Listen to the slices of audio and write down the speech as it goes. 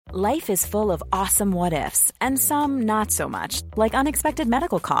Life is full of awesome what-ifs, and some not so much, like unexpected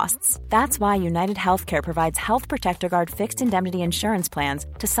medical costs. That's why United Healthcare provides Health Protector Guard fixed indemnity insurance plans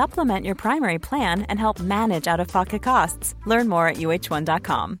to supplement your primary plan and help manage out-of-pocket costs. Learn more at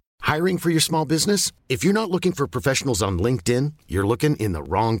uh1.com. Hiring for your small business? If you're not looking for professionals on LinkedIn, you're looking in the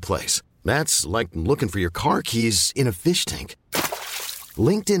wrong place. That's like looking for your car keys in a fish tank.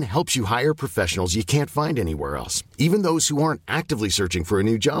 LinkedIn helps you hire professionals you can't find anywhere else, even those who aren't actively searching for a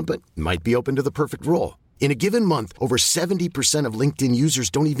new job but might be open to the perfect role. In a given month, over 70% of LinkedIn users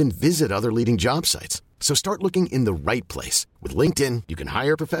don't even visit other leading job sites. So start looking in the right place. With LinkedIn, you can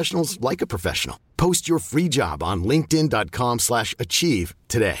hire professionals like a professional. Post your free job on linkedin.com/achieve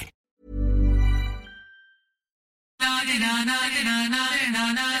today.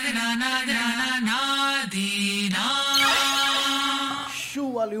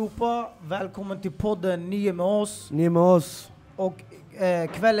 Tjo allihopa, välkommen till podden Ni är med oss. Och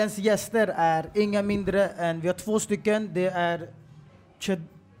kvällens gäster är inga mindre än, vi har två stycken. Det är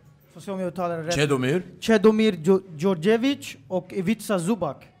får se om jag uttalar det rätt. Chedomir Djordjevic och Ivica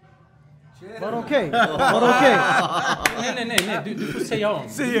Zubak. Var okej? Nej, du får säga om.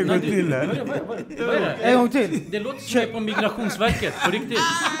 Säg en gång till. Vad är det? En gång till. Det låter som på Migrationsverket, på riktigt.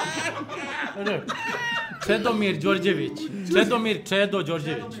 Chedomir Djordjevic. Chedomir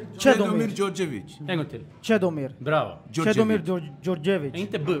Djordjevic. En gång till. Chedomir. Bravo. Chedomir Djordjevic.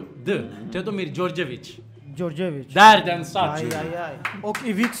 Inte du. Chedomir Djordjevic. Djordjevic. Där den satt. Aj. Och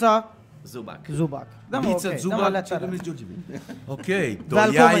Ivica Zubak. Den var okej. Den var lättare. Okej, då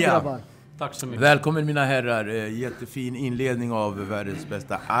Välkommen grabbar. Tack så mycket. Välkommen mina herrar. Jättefin inledning av världens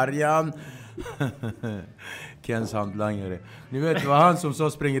bästa Arjan. Kens handlangare. Ni vet, det var han som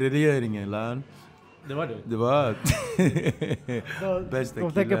sa spränger regeringen, län. Det var du. Det var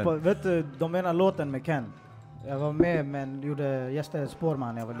bästa killen. Vet du, de menar låten med Ken. Jag var med men gästade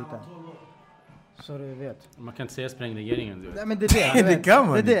Spårman när jag var liten. Så du vet. Man kan inte säga spräng regeringen. Nej men det är det. Det kan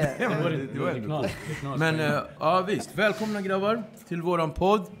man. Det är Det. Men ja visst, välkomna grabbar till våran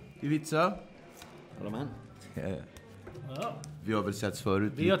podd Ivica. Amen. Vi har väl setts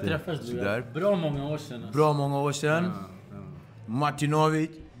förut. Vi har träffats bra många år sedan. Martinovic.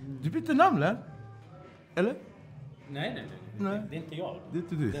 Du bytte namn, eller? Nej. Det är inte jag. Det är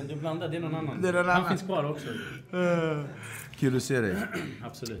inte du. Den du blandar, det är någon annan. Det är någon annan. Han finns kvar också. Kul att se dig.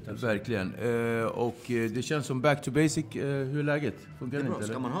 Absolut. Verkligen. Och det känns som back to basic. Hur är läget? Funkar det inte?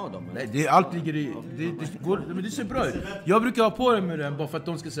 Ska man ha dem? Nej, allt ligger i... Men det ser bra ut. Jag brukar ha på dem med den bara för att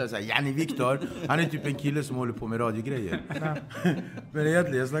de ska säga så här: Janni Viktor, han är typ en kille som håller på med radiogrejer. Men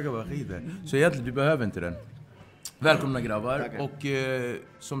egentligen, jag snackar bara skit där. Så egentligen, du behöver inte den. Välkomna grabbar. Tackar. Och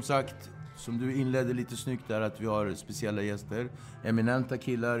som sagt, som du inledde lite snyggt där, att vi har speciella gäster. Eminenta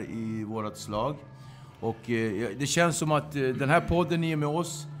killar i vårat slag. Och det känns som att den här podden är med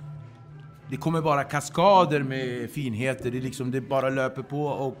oss. Det kommer bara kaskader med finheter. Det bara löper på.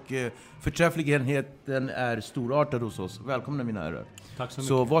 Och förträffligheten är storartad hos oss. Välkomna mina herrar. Tack så mycket.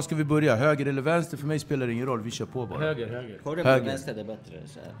 Så var ska vi börja? Höger eller vänster? För mig spelar det ingen roll. Vi kör på bara. Höger. Höger eller vänster är det bättre.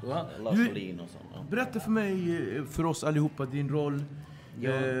 Lasolin och sånt. Ja. Berätta för mig, för oss allihopa, din roll.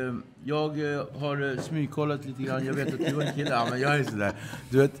 Ja. Jag har smygkollat lite grann. Jag vet att du är en kille. Ja, men jag är sådär.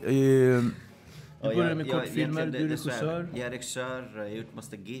 Du vet... Du börjar med kortfilmer, du är regissör. Jag är regissör, jag har gjort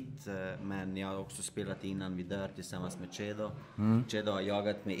Master Git, men jag har också spelat Innan vi dör tillsammans med Chedo. Chedo har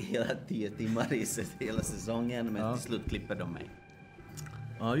jagat mig hela 10 timmar i hela säsongen, men till slut klipper de mig.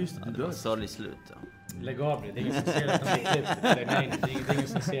 Ja, just det, du dör. Sorry slut. Ja. Lägg av det är ingen som ser att han blir klippt. Nej, det är ingen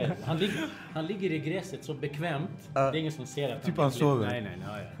som ser. Han ligger i gräset så bekvämt. Det är ingen som ser att typ han han sover. Nej,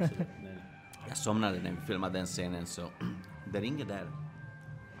 absolut. Nej. Jag somnade när vi filmade den scenen, så det ringer där.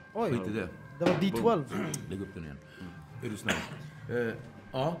 Oj, Skit i det. det var D12. Lägg upp den igen. Är du snäll?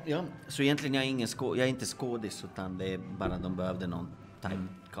 Ja, så egentligen jag är inte skådis, utan det är bara de behövde någon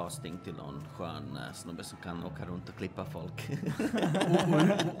typecasting till någon skön snubbe som kan åka runt och klippa folk.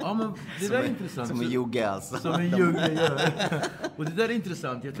 Ja, men det där är intressant. Som en jugge alltså. Som en jugge gör. Och det där är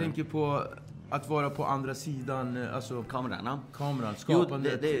intressant. Jag tänker på att vara på andra sidan, alltså Kameran,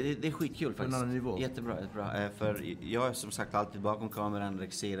 skapandet. Det är skitkul faktiskt. En annan nivå. Jättebra. För jag är som sagt alltid bakom kameran,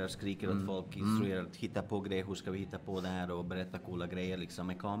 regisserar, skriker åt folk, instruerar, hittar på grejer, hur ska vi hitta på det här och berätta coola grejer liksom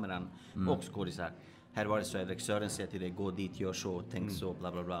med kameran och skådisar. Här var det så att regissören säger till dig, gå dit, gör så, tänk så,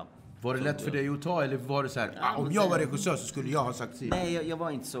 bla bla bla. Var det lätt för dig att ta, eller var det så här, om jag var regissör så skulle jag ha sagt så? Nej, jag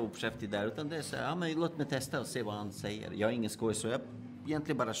var inte så uppkäftig där, utan det är så här, men låt mig testa och se vad han säger. Jag är ingen skådis, så jag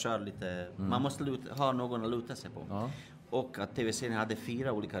egentligen bara kör lite. Man måste ha någon att luta sig på. Och att tv-serien hade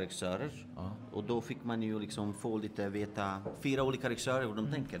 4 olika regissörer. Och då fick man ju liksom få lite veta 4 olika regissörer hur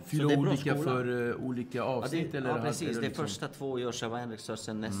de tänker. 4 olika för olika avsnitt? Ja, precis. Det liksom... första 2 görs av en regissör,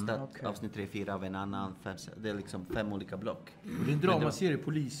 sen nästa avsnitt 3-4 av en annan. Det är liksom 5 olika block. Och det är en dramaserie,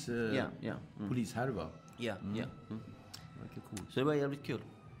 polishärva. Ja. Så det var jävligt kul.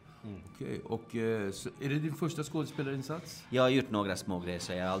 Okej, och så är det din första skådespelarinsats? Jag har gjort några små grejer,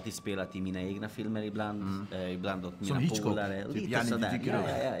 så jag har alltid spelat i mina egna filmer ibland. Ibland åt mina polare. Lite sådär.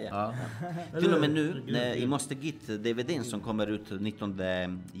 Ja. Till och med nu, i Måste Git, DVDn som kommer ut 19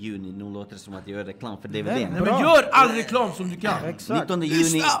 juni. Nu låter det som att jag gör reklam för DVDn. Nej, men gör all reklam som du kan. 19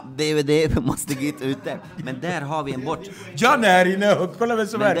 juni, DVD Måste Git ute. Men där har vi en bort. Jan är inne och kolla vem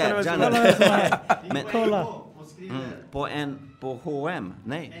som är. Kolla. På H&M,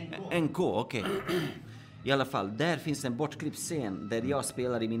 nej, NK, okej. I alla fall, där finns en bortklippt scen där jag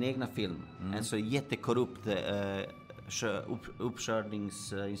spelar i min egna film. En så jättekorrupt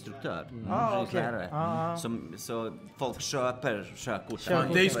uppkörningsinstruktör. Så folk köper körkort.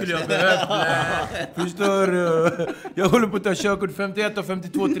 Det skulle jag behövt. Förstår du? Jag håller på att ta körkort 51 och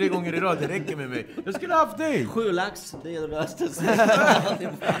 52 3 gånger i rad. Det räcker med mig. Jag skulle ha haft dig. 7 lax, det är det rösta.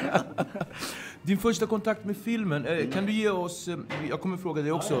 Din första kontakt med filmen, kan du ge oss... Jag kommer fråga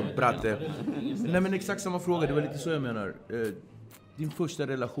dig också, Bratte. Nej, men exakt samma fråga, det var lite så jag menar. Din första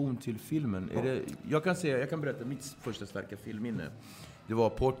relation till filmen, jag kan berätta mitt första starka filmminne. Det var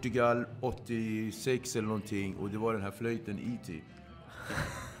Portugal 86 eller någonting, och det var den här flöjten E.T.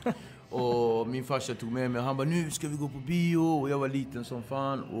 Och min farsa tog med mig, han bara, nu ska vi gå på bio, och jag var liten som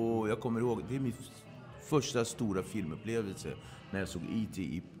fan, och jag kommer ihåg, det är min första stora filmupplevelse. När jag såg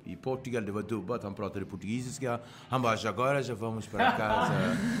E.T. i Portugal, det var dubbat, han pratade portugisiska. Han bara, agora já vamos para casa.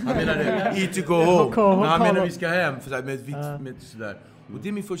 Han menade, E.T. go home. Han menar, vi ska hem, med sådär. Och det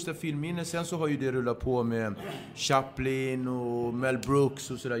är min första filmminne. Sen så har ju det rullat på med Chaplin och Mel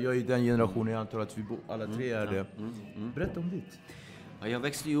Brooks och sådär. Jag är i den generationen, jag antar att vi alla 3 är det. Berätta om ditt. Jag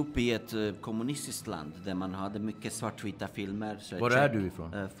växte ju upp i ett kommunistiskt land där man hade mycket svartvita filmer. Var är du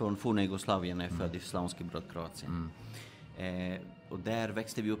ifrån? Från forna Jugoslavien, jag är född i Slavonski Brod, Kroatien. Och där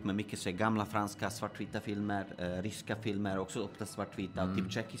växte vi upp med mycket så gamla franska svartvita filmer, ryska filmer, också ofta svartvita och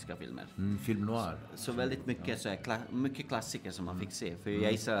typ tjeckiska filmer. Film noir. Så väldigt mycket, mycket klassiker som man fick se. För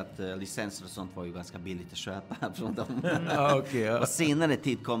jag gissar att licenser och sånt var ju ganska billigt att köpa från dem. Och senare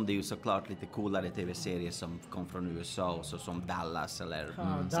tid kom det ju såklart lite coolare tv-serier som kom från USA, och så som Dallas eller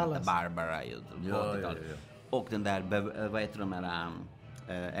Santa Barbara. Och den där, vad heter de här,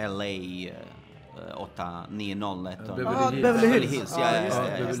 LA... 890 Beverly Hills.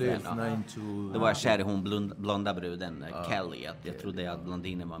 Det var kär i hon blonda bruden Kelly. Jag trodde att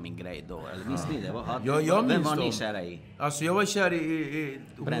blondinen var min grej då. Eller minns ni det? Vem var ni kära i? Alltså jag var kär i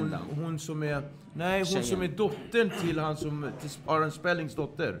hon som är... Nej, hon som är dottern till han som... Till Aaron Spellings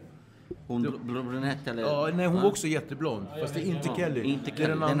dotter. Hon brunett eller? Ja, nej, hon var också jätteblond. Fast det är inte Kelly. Inte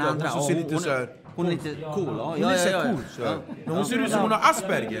Kelly. Den andra. Hon ser lite så här... Hon är lite cool. Hon är så cool. Men hon ser ut som hon har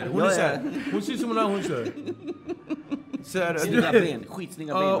Asperger. Hon är så här... Hon ser ut som hon har... Snygga ben.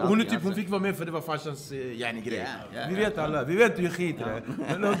 Skitsnygga ben. Hon är typ... Hon fick vara med för det var farsans grej. Vi vet alla. Vi vet hur jag skiter det.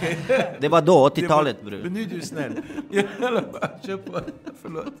 Men okej. Det var då, 80-talet, bror. Men nu är du snäll. Kör på.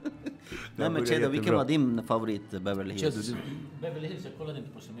 Förlåt. Nej, men Chedo, vilken var din favorit Beverly Hills? Beverly Hills, jag kollade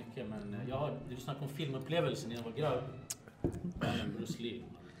inte på så mycket, men du snackade om filmupplevelsen när jag var grabb. Bruce Lee.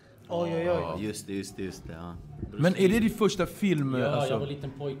 Oj. Just det, ja. Men är det din första film? Ja, alltså? Jag var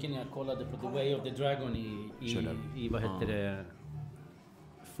liten pojke när jag kollade på The Way of the Dragon i vad heter det,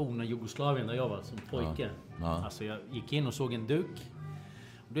 forna Jugoslavien där jag var som pojke. Alltså jag gick in och såg en duk.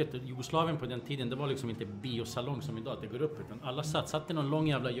 Du vet, Jugoslavien på den tiden, det var liksom inte biosalong som idag, att det går upp, utan alla satt i någon lång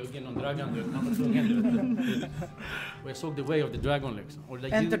jävla jugge, någon dragon, man var tvungen. Och jag såg The Way of the Dragon liksom. Och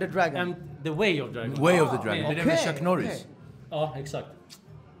Enter the Dragon. The Way of Dragon. Way of the Dragon. Det är med Chuck Norris. Ja, exakt.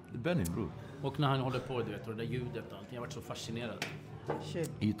 Benny, bro. Och när han håller på, du vet, och det där ljudet och allting, jag var så fascinerad.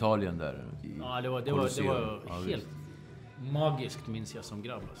 Shit. I Italien där. Ja, det var helt magiskt, minns jag som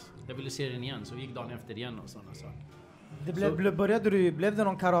grabb. Alltså. Jag ville se den igen, så gick dagen efter igen och sådana saker. Blev det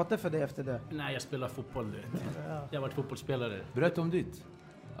någon karate för dig efter det? Nej, jag spelar fotboll, du vet. Jag har varit fotbollsspelare. Berätta om ditt,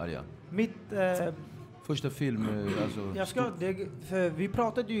 Arja. Mitt... första film, alltså... för vi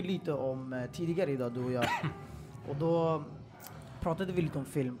pratade ju lite om tidigare idag, du och jag. Och då pratade vi lite om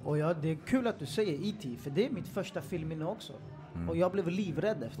film. Och det är kul att du säger E.T. För det är mitt första filmminne också. Och jag blev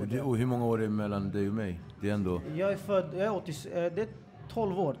livrädd efter det. Och hur många år är det mellan dig och mig? Det är ändå... Jag är född... det är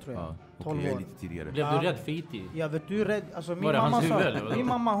 12 år, tror jag. 12 år. Jag är lite tidigare. Blev du rädd för E.T.? Ja, vet du, rädd... Alltså, min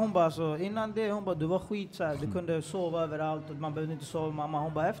mamma, hon bara så... Innan det, hon bara, du var skit så här. Du kunde sova överallt. Och man behövde inte sova, mamma.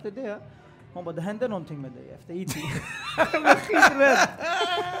 Hon bara, efter det... Hon bara, det hände någonting med dig efter IT.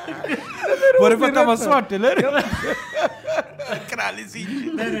 Var det för att han var svart eller?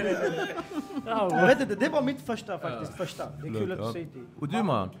 Nej. Jag vet inte, det var mitt första faktiskt. Första. Det är kul att du säger det. Och du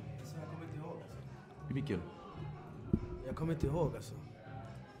man? Vilken? Jag kommer inte ihåg alltså.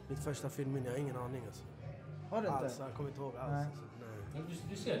 Mitt första filmminne, jag har ingen aning alltså. Har du inte? Alltså, jag kommer inte ihåg alls. Alltså. Nej.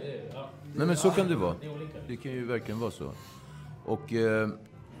 Du ser det, ja. Nej men så kan det vara. Det kan ju verkligen vara så. Och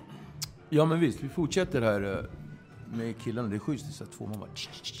ja men visst, vi fortsätter här med killarna. Det är schysst, det är så att två man bara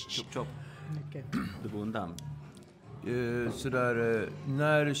Chop. Du går undan. Sådär,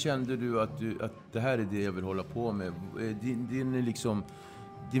 när kände du att det här är det jag vill hålla på med?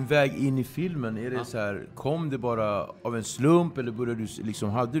 Din väg in i filmen, är det så här, kom det bara av en slump eller började du liksom,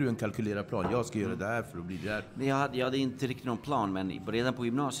 hade du en kalkylerad plan? Jag ska göra det här för att bli där. Jag hade inte riktigt någon plan, men redan på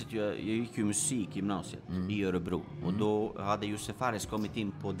gymnasiet, jag gick ju musikgymnasiet i Örebro. Och då hade Josef Fares kommit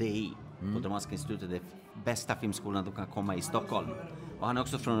in på DI, på Dramatiska institutet, det bästa filmskolan de kan komma i Stockholm. Och han är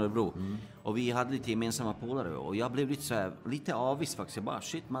också från Örebro. Och vi hade lite gemensamma polare. Och jag blev lite avis faktiskt. Jag bara,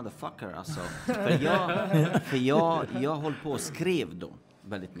 shit motherfucker alltså. för jag höll på och skrev då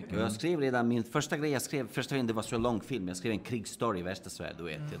väldigt mycket. Och jag skrev redan, min första grej jag skrev, första gången det var så lång film. Jag skrev en krigsstory i värsta Sverige, du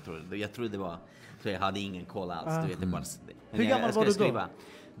vet. Jag trodde det var, jag hade ingen koll alls. Du vet, det bara, hur gammal var du då?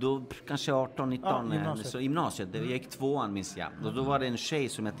 Då kanske 18-19, så gymnasiet, jag gick 2:an minns jag. Då var det en tjej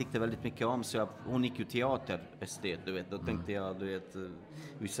som jag tyckte väldigt mycket om, så hon gick ju teater, estet, du vet. Då tänkte jag, du vet,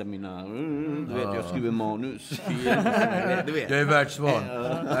 vissa mina, du vet, jag skriver manus. Du vet. Jag är världsvan.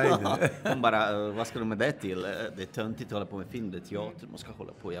 Hon bara, vad ska du med det till? Det är töntigt att hålla på med film, det är teater man ska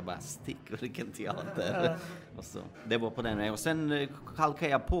hålla på. Jag bara, stick, vilken teater. Och så, det var på den. Och sen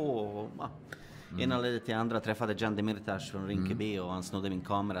halkade jag på och, ena ledde till andra, träffade Jan Demirtas från Rinkeby och han snodde min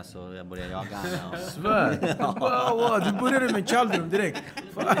kamera så jag började jaga honom. Svär! Wow, du började med Chaldrum direkt.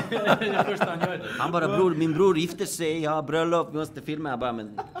 Han bara, min bror gifter sig, jag har bröllop, vi måste filma. Jag bara,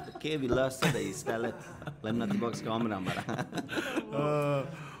 men okej, vi löser det istället. Lämna tillbaka kameran bara.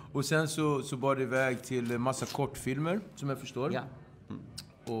 Och sen så bar det iväg till massa kortfilmer, som jag förstår. Ja.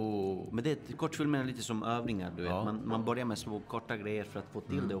 Men kortfilmer är lite som övningar, du vet. Man börjar med så korta grejer för att få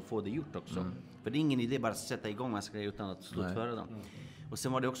till det och få det gjort också. För det är ingen idé bara att sätta igång massa grejer utan att slutföra dem. Och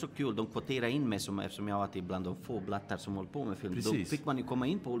sen var det också kul, de kvoterade in mig eftersom jag var bland de få blattar som håller på med film. Precis. Då fick man ju komma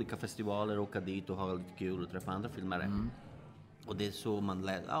in på olika festivaler, åka dit och ha lite kul och träffa andra filmare. Och det är så man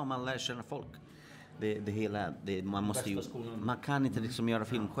lär känna folk. Man kan inte liksom göra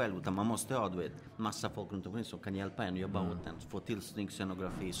film själv, utan man måste ha, du vet, massa folk runt omkring som kan hjälpa en och jobba åt en. Få till snygg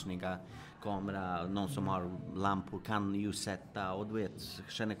scenografi, snygga kamera, någon som har lampor kan ljussätta och du vet,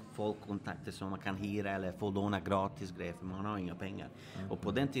 känna folkkontakter som man kan hyra eller få låna gratis grejer för man har inga pengar. Och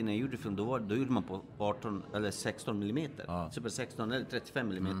på den tiden jag gjorde film, då gjorde man på 18 eller 16 mm, Super 16 eller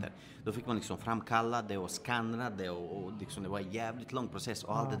 35 mm. Då fick man liksom framkalla det och skanna det och liksom, det var en jävligt lång process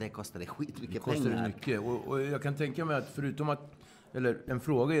och allt det där kostade skitmycket pengar. Det kostade mycket och jag kan tänka mig att förutom att, eller en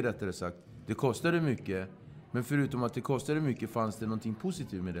fråga är rättare sagt, det kostade mycket. Men förutom att det kostade mycket fanns det någonting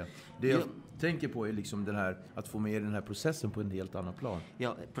positivt med det. Det jag tänker på är liksom den här, att få med den här processen på en helt annan plan.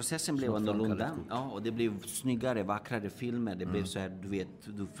 Ja, processen blev annorlunda. Ja, och det blev snyggare, vackrare filmer. Det blev så här, du vet,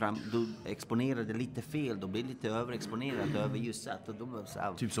 du exponerade lite fel. Då blev lite överexponerat, överljusat. Och då var så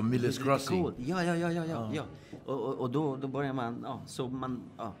här, typ som Miller's Crossing. Cool. Ja. Och då börjar man,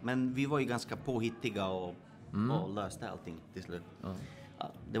 men vi var ju ganska påhittiga och löste allting till slut. Ja.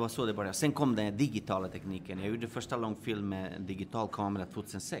 Det var så det började. Sen kom den digitala tekniken. Jag gjorde första långfilm med en digital kamera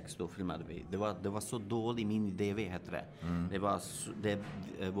 2006. Då filmade vi. Det var så dålig mini-DV heter det.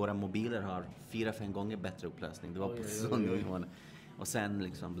 Våra mobiler har 4-5 gånger bättre upplösning. Det var på sån nivå. Och sen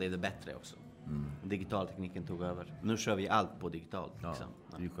liksom blev det bättre också. Digital tekniken tog över. Nu kör vi allt på digitalt. Liksom.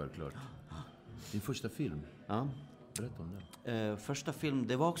 Ja, det är ju självklart. Din första film? Ja. Berätta om den. Första film,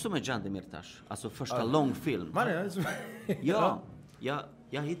 det var också med Jan Demirtas. Alltså första långfilm.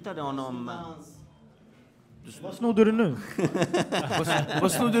 Jag hittade honom. Vad snodde du nu?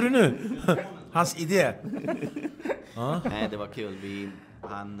 Vad snodde du nu? Hans idé. Nej, det var kul.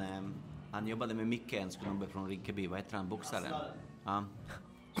 Han jobbade med Micke, en snubbe från Rinkeby. Vad heter han? Boxaren. Ja.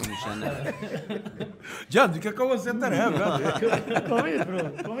 Som du känner. Jan, du kan komma och sätta dig här. Kom hit,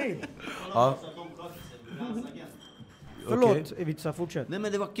 bro. Kom hit. Ja. Förlåt, Ivica, fortsätt. Nej,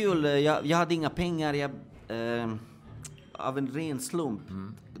 men det var kul. Jag hade inga pengar. Av en ren slump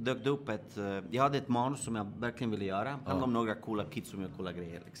dök det upp jag hade ett manus som jag verkligen ville göra. Handlade om några coola kids som gör coola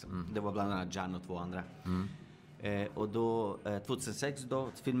grejer liksom. Det var bland annat Jan och 2 andra. Och då 2006 då,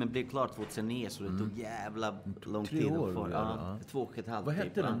 filmen blev klar 2009 så det tog jävla lång tid. 3 år. 2,5 Vad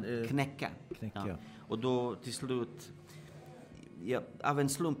hette den? Knäcka. Ja. Och då till slut av en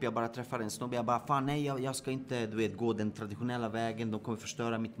slump jag bara träffade en snubbe. Jag bara, fan nej, jag ska inte gå den traditionella vägen. De kommer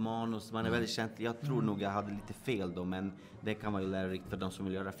förstöra mitt manus. Man är väldigt känt. Jag tror nog jag hade lite fel då, men det kan vara ju lärorikt för de som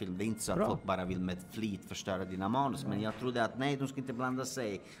vill göra film. Det är inte så att folk bara vill med flit förstöra dina manus. Men jag trodde att nej, de ska inte blanda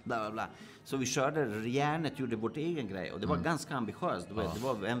sig. Bla bla bla. Så vi körde järnet, gjorde vårt egen grej. Och det var ganska ambitiöst. Det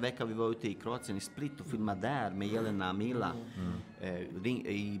var en vecka vi var ute i Kroatien i Split och filmade där med Jelena Mila.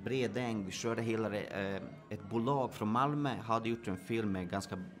 I Bredäng. Vi körde hela ett bolag från Malmö hade gjort en film med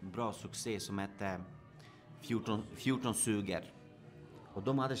ganska bra succé som hette 14 suger. Och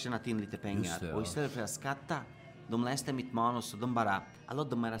de hade tjänat in lite pengar. Och istället för att skatta, de läste mitt manus och de bara, alla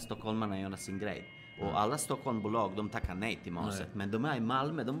de här stockholmarna gör sin grej. Och alla Stockholmbolag, de tackar nej till manuset. Men de är i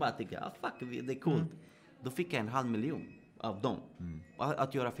Malmö, de bara tycker, fuck, det är coolt. Då fick jag 500 000 av dem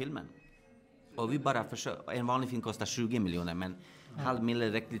att göra filmen. Och vi bara försökte, en vanlig film kostar 20 miljoner, men 500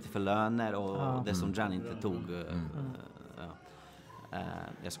 000 räckte lite för löner och det som Jan inte tog.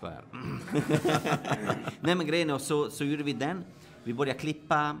 Jag skojar. Nej, men grejen är, så gjorde vi den. Vi började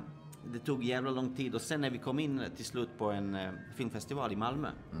klippa. Det tog jävla lång tid. Och sen när vi kom in till slut på en filmfestival i Malmö.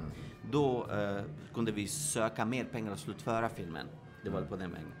 Då kunde vi söka mer pengar och slutföra filmen. Det var på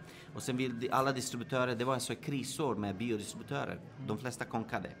den vägen. Och sen alla distributörer, det var så ett krisår med biodistributörer. De flesta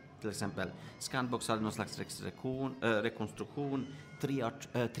konkade. Till exempel Scanbox hade någon slags rekonstruktion.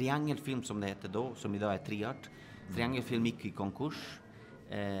 Triangelfilm som det hette då, som idag är Triart. Triangelfilm gick i konkurs.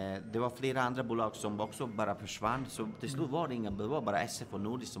 Det var flera andra bolag som också bara försvann. Så till slut var det var bara SF och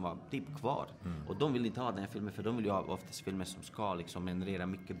Nordisk som var typ kvar. Och de ville inte ha den här filmen, för de vill ju ha oftast filmer som ska liksom generera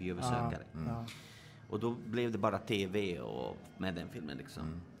mycket biobesökare. Och då blev det bara TV och med den filmen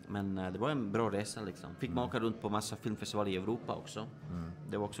liksom. Men det var en bra resa liksom. Fick man åka runt på massa filmfestivaler i Europa också.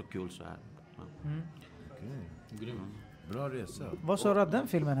 Det var också kul så här. Okej. Bra resa. Vad sa du att den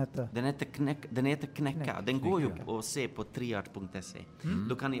filmen hette? Den heter Knäcka. Den går ju att se på triart.se.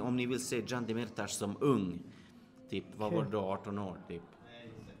 Då kan ni, om ni vill se Jan Demirtas som ung, typ, vad var det då, 18 år typ?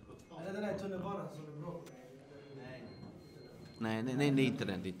 Är det den här tunnelbanan som är bra? Nej, det är inte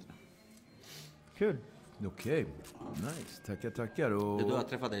den. Kul. Okej, nice. Tackar. Och du har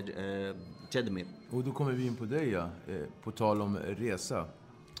träffat Jedemir. Och då kommer vi in på dig, på tal om resa.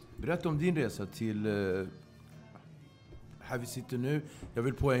 Berätta om din resa till här vi sitter nu. Jag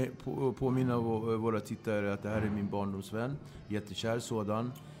vill påminna våra tittare att det här är min barndomsvän. Jättekär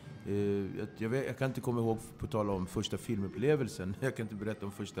sådan. Jag kan inte komma ihåg, på tal om första filmupplevelsen. Jag kan inte berätta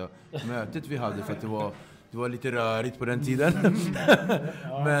om första mötet vi hade, för att det var lite rörigt på den tiden.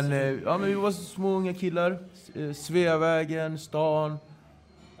 Men vi var små unga killar. Sveavägen, stan.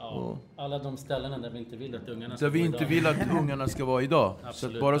 Ja, alla de ställena där vi inte vill att ungarna ska vara idag. Där vi inte vill att ungarna ska vara idag.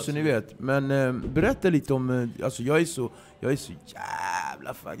 Absolut, så bara så ni vet. Men berätta lite om, alltså jag är så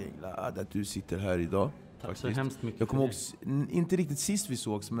jävla fucking glad att du sitter här idag. Tack faktiskt. Så hemskt mycket. Jag kommer ihåg, inte riktigt sist vi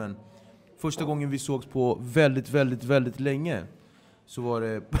sågs, men första gången vi sågs på väldigt, väldigt, väldigt länge. Så var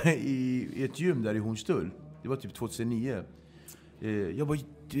det i ett gym där i Hornstull. Det var typ 2009. Jag var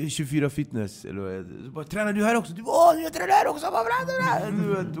 24 fitness. Eller bara, tränar du här också? Du bara, jag tränar här också.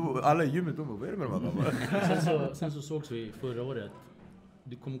 Alla i gymmet, de bara, vad är det med dem? Sen så sågs vi förra året.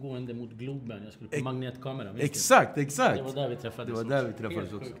 Du kom gående mot Globen. Jag skulle på magnetkamera. Exakt. Det var där vi träffades.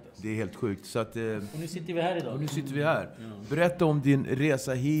 Också. Det är helt sjukt. Så att, och nu sitter vi här idag. Ja. Berätta om din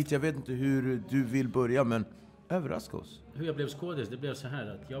resa hit. Jag vet inte hur du vill börja, men överraska oss. Hur jag blev skådis, det blev så här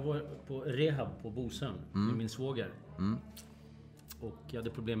att jag var på rehab på Bosön med min svåger. Och jag hade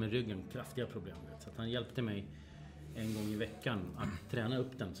problem med ryggen, kraftiga problem. Så att han hjälpte mig en gång i veckan att träna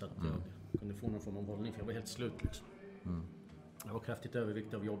upp den så att jag kunde få någon form av hållning, för jag var helt slut liksom. Jag var kraftigt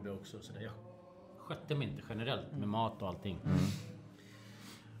överviktig av jobbet också, så jag skötte mig inte generellt med mat och allting.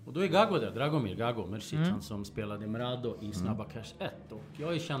 Och då är Gago där, Dragomir Gago Mrsic, han som spelade Mrado i Snabba Cash 1. Och jag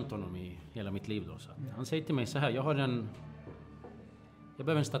har ju känt honom i hela mitt liv då. Så att han säger till mig så här, jag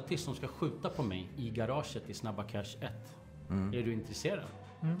behöver en statist som ska skjuta på mig i garaget i Snabba Cash 1. Är du intresserad?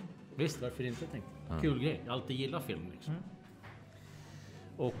 Visst, varför inte, tänkte jag. Kul grej, jag alltid gillar film liksom.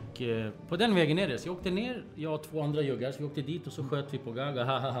 Och på den vägen är det. Så jag åkte ner, jag och 2 andra juggar, så vi åkte dit och så sköt vi på Gaga.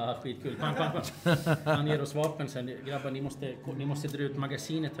 Hahaha, skitkul. Pang. Han ger oss vapen sen. Grabbar, ni måste dra ut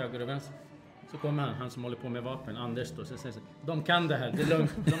magasinet höger och vänster. Så kommer han som håller på med vapen, Anders då. Så säger han, de kan det här, det är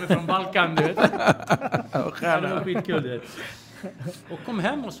lugnt. De är från Balkan, du vet. Det var skitkul, du vet. Och kom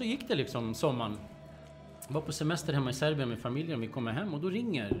hem och så gick det liksom sommaren. Jag var på semester hemma i Serbien med familjen. Vi kommer hem och då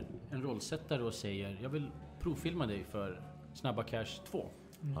ringer en rollsättare och säger, jag vill provfilma dig för Snabba Cash 2.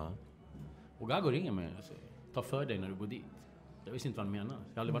 Och Gago ringer mig och säger, ta för dig när du går dit. Jag visste inte vad han menar.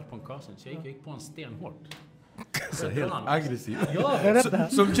 Jag har aldrig varit på en casting, så jag gick på en stenhårt. Så helt aggressiv. Ja.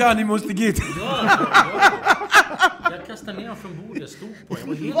 Som Gianni måste git. Ja. Jag kastade ner honom från bordet, stod på. Jag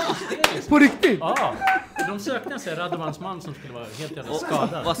var helt hysterisk. På riktigt? Ja. De sökte en sån här Radovans man som skulle vara helt jävla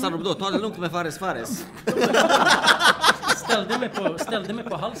skadad. Vad sa de då? Ta det lugnt med Fares. Ställde mig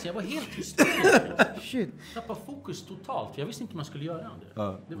på halsen. Jag var helt hysterisk. Shit. Tappade fokus totalt. Jag visste inte hur man skulle göra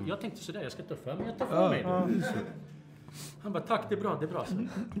det. Jag tänkte sådär, jag ska ta för mig. Jag tar för mig. Han bara, tack, det är bra. Så.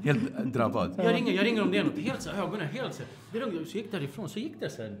 Helt drabbad. Jag ringer om det är något. Helt så här, ögonen helt så här. Så gick därifrån. Så gick det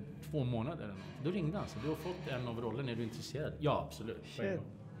så här 2 månader. Då ringde han. Så du har fått en av rollerna. Är du intresserad? Ja, absolut. Kul.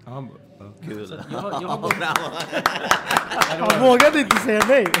 Han vågade inte säga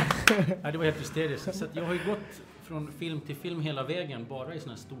nej. Nej, det var helt hysteriskt. Så jag har ju gått från film till film hela vägen. Bara i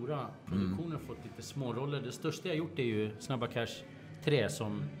såna här stora produktioner. Fått lite små roller. Det största jag gjort är ju Snabba Cash 3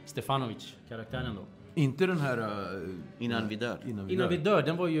 som Stefanovic, karaktären då. Inte den här... Innan vi dör,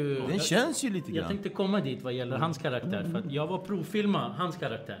 den var ju... Den känns ju lite grann. Jag tänkte komma dit vad gäller hans karaktär. För att jag var provfilma hans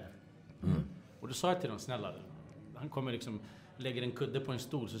karaktär. Och då sa jag till dem, snälla. Han kommer liksom... Lägger en kudde på en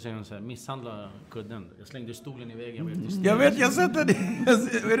stol så säger han så här, misshandla kudden. Jag slängde stolen i vägen. Jag vet, jag sätter det.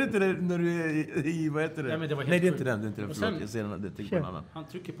 Jag vet inte det när du är i, vad heter det? Ja, men det var Nej, det är sjukt. inte den. Förlåt, jag ser den, det tänker på en annan. Han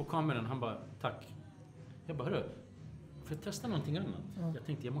trycker på kameran, han bara, tack. Jag bara, hörru, får jag testa någonting annat? Jag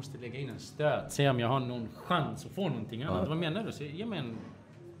tänkte, jag måste lägga in en stöt. Se om jag har någon chans att få någonting annat. Vad menar du? Så ge mig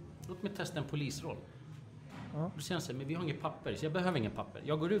låt mig testa en polisroll. Då säger han så här, men vi har inget papper. Så jag behöver ingen papper.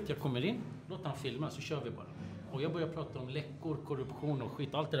 Jag går ut, jag kommer in, låt han filma, så kör vi bara. Och jag började prata om läckor, korruption och skit.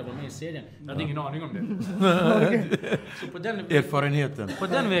 Allt det där var med i serien. Jag hade ingen aning om det. Så på den erfarenheten. På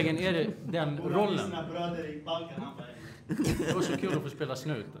den vägen är det den rollen. Det var så kul att få spela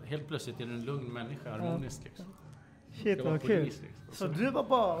snut. Helt plötsligt är du en lugn människa, harmonisk liksom. Shit, vad kul. Liksom. Så du var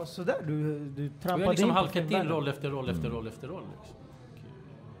bara sådär, du trampade in. Jag liksom halkat in roll efter roll. Liksom.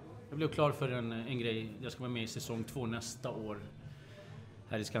 Jag blev klar för en grej. Jag ska vara med i säsong 2 nästa år.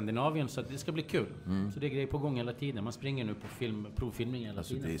 Här i Skandinavien, så att det ska bli kul. Så det är grejer på gång hela tiden. Man springer nu på provfilmning hela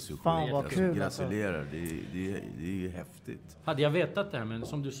tiden. Det är så fan vad kul. Gratulerar, det är häftigt. Hade jag vetat det här, men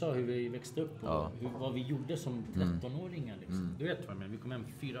som du sa, hur vi växte upp och vad vi gjorde som 13-åringar liksom. Du vet vad jag menar, vi kom hem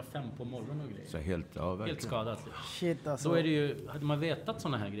 4-5 på morgonen och grejer. Så helt skadat. Liksom. Shit, alltså. Då är det ju, hade man vetat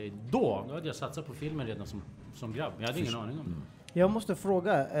såna här grejer, då hade jag satsat på filmen redan som grabb. Jag hade ingen aning om det. Jag måste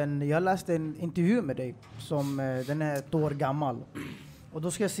fråga, jag läste en intervju med dig som den är ett år gammal. Och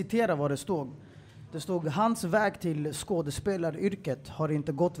då ska jag citera vad det stod. Det stod, hans väg till skådespelaryrket har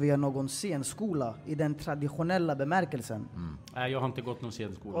inte gått via någon scenskola i den traditionella bemärkelsen. Nej, jag har inte gått någon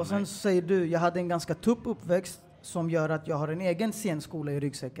scenskola. Och sen säger du, jag hade en ganska tuff uppväxt som gör att jag har en egen scenskola i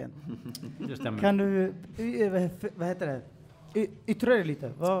ryggsäcken. Det stämmer. Kan du, vad heter det? Yttra dig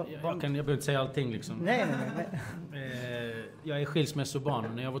lite. Jag behöver inte säga allting liksom. Nej. Jag är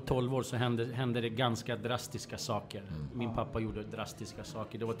skilsmässobarn. När jag var 12 år så hände det ganska drastiska saker. Min pappa gjorde drastiska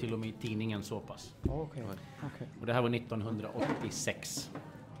saker. Det var till och med i tidningen så pass. Okay. Och det här var 1986.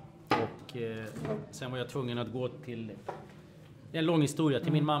 Och sen var jag tvungen att gå till... Det är en lång historia.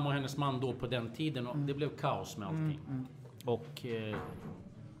 Till min mamma och hennes man då på den tiden. Och det blev kaos med allting. Och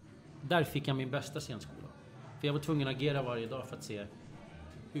där fick jag min bästa scenskola. För jag var tvungen att agera varje dag för att se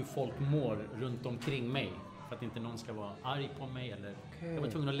hur folk mår runt omkring mig. För att inte någon ska vara arg på mig. Eller jag var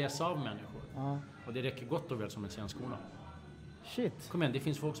tvungen att läsa av människor. Och det räcker gott och väl som en scenskola. Shit. Kom igen, det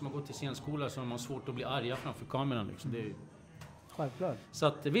finns folk som har gått till scenskola som har svårt att bli arga framför kameran. Liksom. Det är... Självklart. Så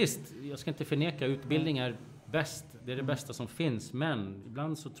att visst, jag ska inte förneka, utbildning är bäst. Det är det bästa som finns. Men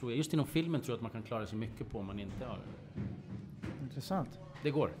ibland så tror jag, just inom filmen tror jag att man kan klara sig mycket på om man inte har... Intressant.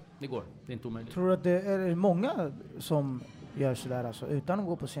 Det går. Det är inte omöjligt. Tror du att det är många som gör sådär alltså, utan att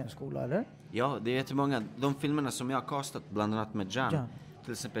gå på scenskola, eller? Ja, det är jättemånga. De filmerna som jag har kastat, bland annat med Jan.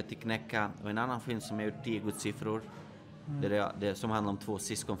 Till exempel till Knäcka. Och en annan film som jag gjort 10 godsiffror. Det som handlar om 2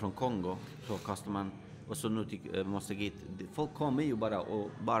 syskon från Kongo. Så kastar man. Och så nu måste jag folk kommer ju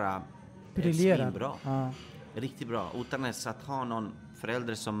bara briljerar. Bra. Riktigt bra. Utan ens att ha någon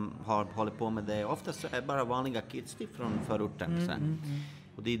förälder som håller på med det. Oftast så är det bara vanliga kids från förorten.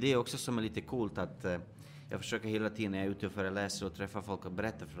 Och det är det också som är lite coolt att jag försöker hela tiden när jag är ute och föreläser och träffar folk och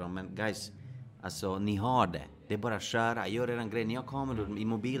berättar för dem. Men guys, alltså ni har det. Det är bara att köra. Gör er en grej. Ni har kameror i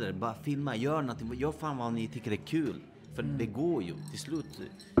mobiler. Bara filma. Gör någonting. Gör fan vad ni tycker är kul. För det går ju. Till slut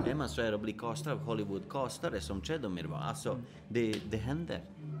är man så här och blir kastad av Hollywood-kastare som Chedomir var. Alltså, det händer.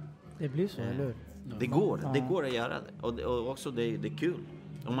 Det blir så, eller hur? Det går att göra det. Och också det är kul.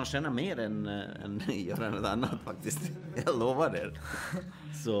 Och man känner mer än göra något annat faktiskt. Jag lovar det.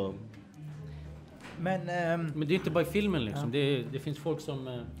 Så... Men det är inte bara i filmen liksom. Det finns folk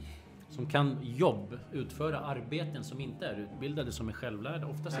som kan utföra arbeten som inte är utbildade, som är självlärda.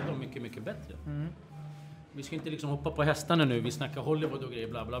 Oftast är de mycket, mycket bättre. vi ska inte liksom hoppa på hästarna nu, vi snackar Hollywood och grejer,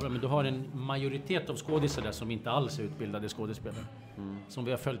 bla bla bla, men du har en majoritet av skådespelare där som inte alls är utbildade skådespelare. Som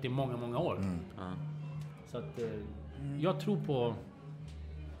vi har följt i många, många år. Så att jag tror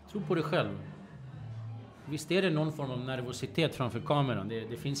på det själv. Visst är det någon form av nervositet framför kameran.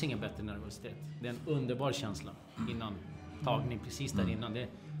 Det finns ingen bättre nervositet. Det är en underbar känsla innan tagning, precis där innan. Det är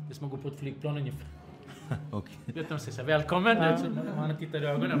som att gå på ett flygplan ungefär. Okay. Vet du, de säger välkommen, man tittar i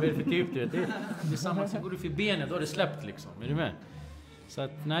ögonen, vad är det för typ? Det är samma, så går du för benet, då är det släppt liksom. Är du med? Så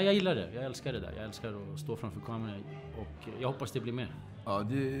att, nej, jag gillar det. Jag älskar det där. Jag älskar att stå framför kameran och jag hoppas det blir mer. Ja,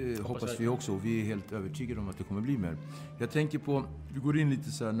 det hoppas vi också. Vi är helt övertygade om att det kommer bli mer. Jag tänker på, du går in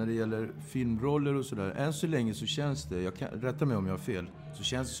lite så här när det gäller filmroller och sådär. Än så länge så känns det, jag kan rätta mig om jag har fel, så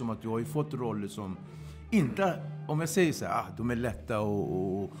känns det som att du har ju fått roller som inte, om jag säger så här, de är lätta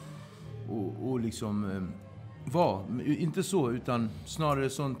och liksom inte så, utan snarare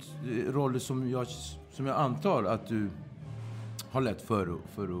sånt roller som jag antar att du har lätt för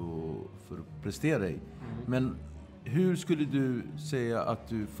att prestera i. Men hur skulle du säga att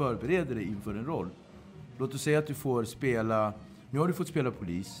du förbereder dig inför en roll? Låt oss säga att du får spela, nu har du fått spela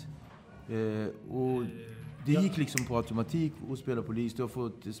polis, och det gick liksom på automatik att spela polis. Du har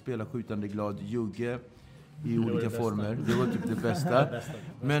fått spela skjutande glad jugge i olika former. Det var typ det bästa.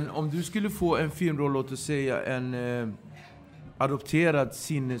 Men om du skulle få en filmroll, låt oss säga en adopterad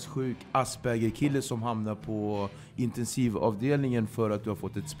sinnessjuk Asperger-kille som hamnar på intensivavdelningen för att du har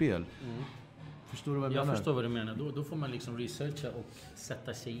fått ett spel. Förstår du vad jag menar? Jag förstår vad du menar. Då får man liksom researcha och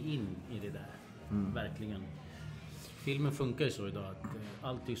sätta sig in i det där. Verkligen. Filmen funkar ju så idag att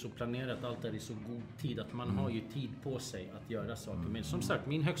allt är så planerat, allt är i så god tid att man har ju tid på sig att göra saker. Men som sagt,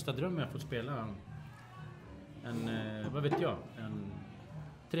 min högsta dröm är att få spela en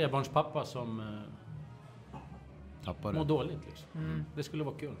trebarnspappa som mår dåligt liksom. Det skulle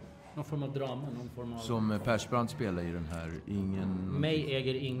vara kul. Någon form av drama, någon form av... Som Persbrandt spelar i den här Mig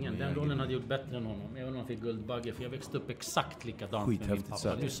äger ingen. Den rollen hade gjort bättre än honom. Även om han fick Guldbagge. För jag växte upp exakt likadant med min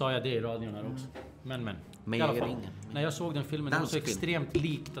pappa. Nu sa jag det i radion här också. Men. Mig äger ingen. När jag såg den filmen, det var så extremt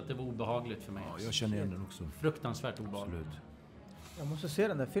likt att det var obehagligt för mig. Ja, jag känner igen den också. Fruktansvärt obehagligt. Absolut. Jag måste se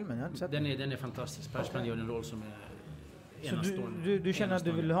den där filmen, jag har inte sett den. Den är fantastisk. Persbrandt gör en roll som är enastående. Du känner att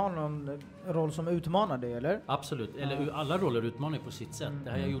du vill ha någon roll som utmanar dig, eller? Absolut. Eller alla roller utmanar på sitt sätt.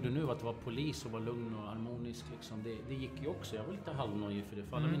 Det här jag gjorde nu, att vara polis och vara lugn och harmonisk liksom, det gick ju också. Jag var lite halvnöjd för det.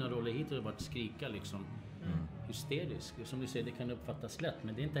 För alla mina roller hittills har varit skrika liksom. Hysterisk. Som du säger, det kan uppfattas lätt,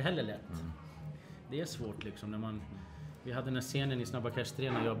 men det är inte heller lätt. Det är svårt liksom när vi hade den här scenen i Snabba Cash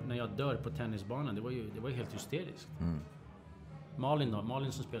 3 när jag dör på tennisbanan. Det var ju helt hysteriskt.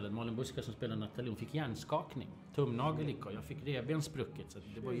 Malin Buska som spelade Nathalie, hon fick hjärnskakning, tumnagel gick och jag fick revben sprucket, så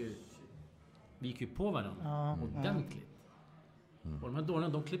det var ju, vi gick ju på varandra ordentligt. Och de här dårarna,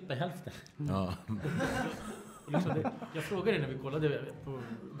 de klippte hälften. Jag frågade när vi kollade på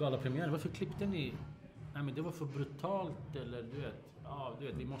galapremiären, varför klippte ni? Nej, men det var för brutalt, eller du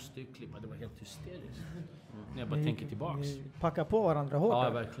vet, vi måste ju klippa, det var helt hysteriskt. När jag bara tänker tillbaks. Packa på varandra hårt. Ja,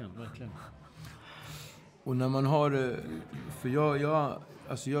 verkligen. Och när man har, för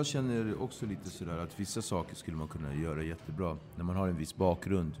jag känner också lite sådär att vissa saker skulle man kunna göra jättebra när man har en viss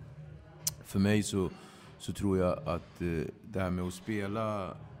bakgrund. För mig så tror jag att det här med att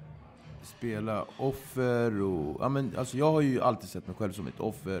spela offer och alltså jag har ju alltid sett mig själv som ett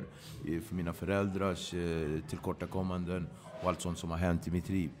offer för mina föräldrars tillkortakommanden och allt sånt som har hänt i mitt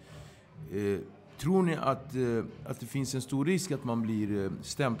liv. Tror ni att det finns en stor risk att man blir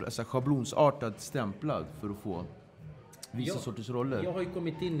stämplad, alltså schablonsartad stämplad för att få vissa sorters roller? Jag har ju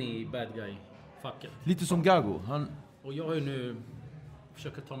kommit in i bad guy-facket. Lite som Gago. Och jag har ju nu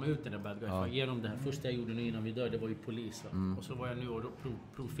försökt ta mig ut i den bad guy genom det här. Första jag gjorde nu innan vi dör, det var ju polis. Och så var jag nu och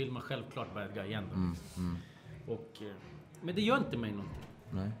provfilma självklart bad guy igen. Men det gör inte mig någonting.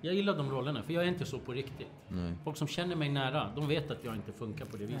 Nej. Jag gillar de rollerna, för jag är inte så på riktigt. Nej. Folk som känner mig nära, de vet att jag inte funkar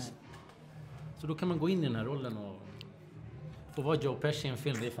på det viset. Så då kan man gå in i den här rollen och få vara Joe Pesci i en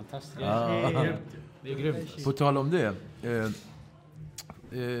film. Det är fantastiskt. Det är grymt. På tal om det.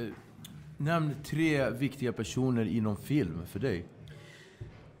 Nämn 3 viktiga personer inom film för dig.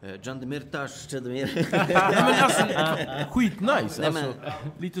 John Demirtas, Chedemir. Skitnice. Alltså,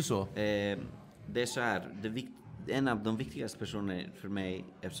 lite så. Det är så här. En av de viktigaste personerna för mig,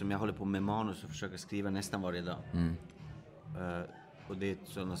 eftersom jag håller på med manus och försöker skriva nästan varje dag. Och det är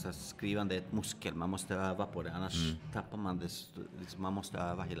så någonstans, skrivande är ett muskel, man måste öva på det, annars tappar man det, liksom, man måste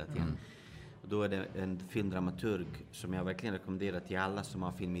öva hela tiden. Och då är det en filmdramaturg som jag verkligen rekommenderar till alla som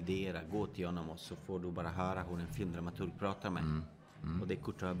har filmidéer, gå till honom och så får du bara höra hur en filmdramaturg pratar med. Och det är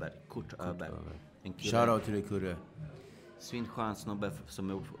Kurt Öberg. Shoutout till dig, Kurre. Svinskön snubbe som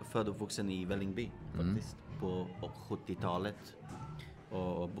är född och vuxen i Vällingby faktiskt. På 70-talet.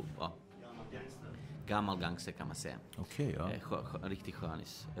 Och gammal gangster kan man säga. Okej, ja. Riktigt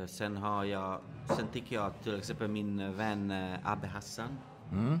skönis. Sen tycker jag att till exempel min vän Abbe Hassan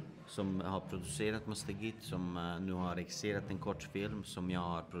som har producerat Mr. Git, som nu har regisserat en kortfilm som jag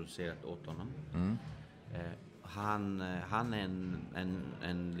har producerat åt honom. Han är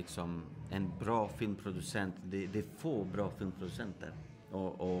en bra filmproducent. Det är få bra filmproducenter.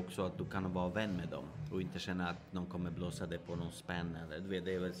 Och också att du kan vara vän med dem och inte känna att någon kommer blåsa dig på någon spänn eller du vet,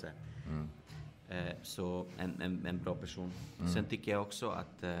 det är väl så. Så en bra person. Sen tycker jag också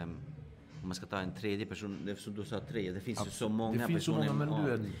att om man ska ta en tredje person, det som du sa tre, det finns ju så många personer. Så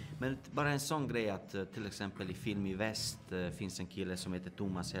många, men bara en sån grej att till exempel i Film i Väst finns en kille som heter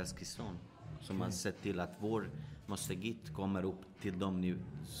Thomas Helskisson som har sett till att vår Mr. Git kommer upp till dem nu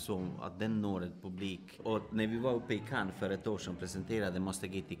så att den når ett publik. Och när vi var uppe i Cannes för ett år sedan presenterade Mr.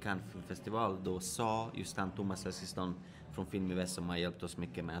 Git i Cannes filmfestival, då sa just han Thomas Helskisson från Film i Väst som har hjälpt oss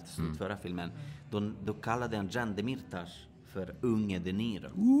mycket med att slutföra filmen. Då kallade han Jan Demirtas för unge De Niro.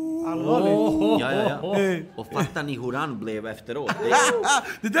 Allvarligt? Ja. Och fattar ni hur han blev efteråt?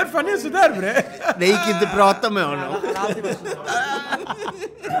 Det är därför han är så där, bre. Det gick inte att prata med honom.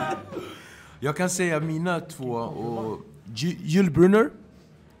 Jag kan säga mina två och Jules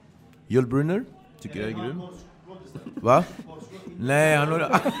Brunner tycker jag är grym. Va? Nej, han har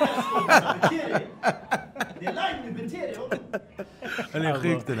han är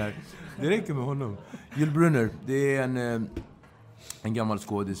sjuk den här. Det räcker med honom. Jules Brunner, det är en gammal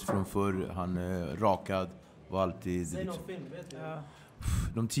skådis från förr. Han är rakad och alltid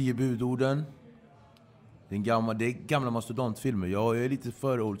de 10 budorden. Det är gamla mastodontfilmer. Jag är lite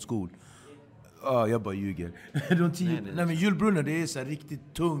för old school. Jag bara ljuger. Nej, men Jules Brunner, det är så här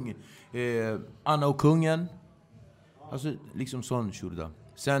riktigt tung. Anna och kungen. Alltså liksom sån tjurda.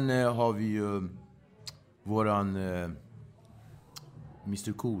 Sen har vi ju våran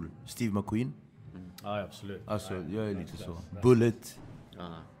Mr. Cool, Steve McQueen. Ja, absolut. Alltså jag är lite så. Bullet.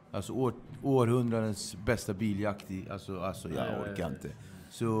 Alltså århundradens bästa biljakt. Alltså jag orkar inte.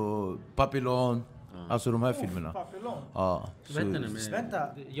 Så Papillon. Alltså de här filmerna. Papillon? Ja. Vad heter den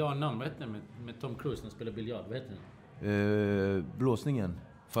med... Ja, namn. Vad heter den med Tom Cruise när han spelar biljard? Vad heter den? Blåsningen.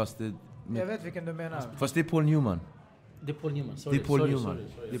 Fast det... Jag vet vilken du menar. Fast det är Paul Newman. Det är Paul Newman. Sorry.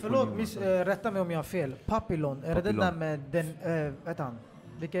 Förlåt, rätta mig om jag har fel. Papillon. Är det den där med den... vet han?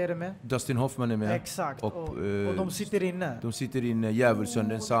 Vilka är det med? Dustin Hoffman är med. Exakt. Och de sitter inne. De sitter inne.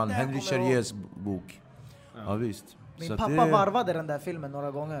 Djävulsön, sann. Henry Charriers bok. Ja, visst. Min pappa varvade den där filmen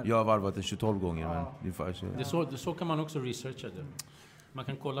några gånger. Jag har varvat den 22 gånger. Men så kan man också researcha det. Man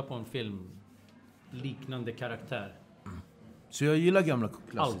kan kolla på en film liknande karaktär. Så jag gillar gamla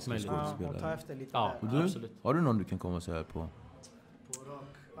klassiska skådespelare. Ta efter lite och du? Absolut. Har du någon du kan komma så här på? På rak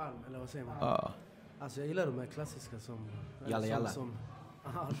arm, eller vad säger man? Alltså jag gillar de här klassiska som... Jalla.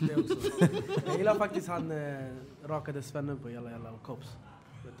 Det också. Jag gillar faktiskt han rakade svennen på Jalla och Kops.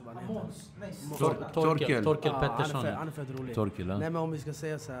 Vet du vad han heter? Torkel Pettersson. Han är fett rolig. Torkel, nej, men om vi ska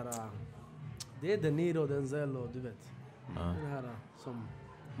säga så här, det är De Niro, Denzel och du vet. Det här som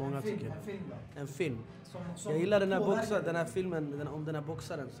många tycker. En film. Jag gillar den här filmen om den här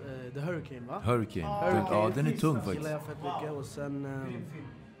boxaren, The Hurricane, va? Hurricane. Ja, den är tung faktiskt. Gillar jag fett mycket. Och sen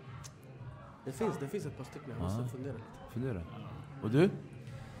det finns ett par stycken. Jag måste fundera. Och du?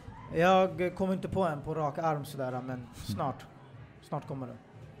 Jag kommer inte på en på rak arm sådär, men snart kommer det.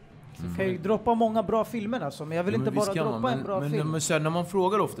 Kan ju droppa många bra filmer alltså, men jag vill inte bara droppa en bra film. Men sen när man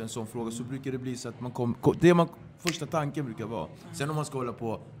frågar ofta en sån fråga så brukar det bli så att första tanken brukar vara. Sen om man ska hålla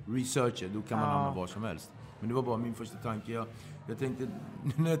på researcher, då kan man hamna var som helst. Men det var bara min första tanke. Jag tänkte,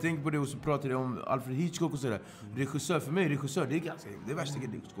 när jag tänkte på det och så pratade jag om Alfred Hitchcock och sådär. Regissör, för mig, det är värsta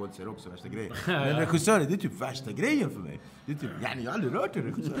grejen. Skådespelare också värsta grejen. Men regissör, det är typ värsta grejen för mig. Det är typ, jag har aldrig rört en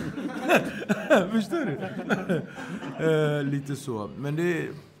regissör. Förstår du? Lite så. Men det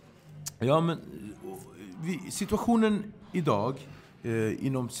situationen idag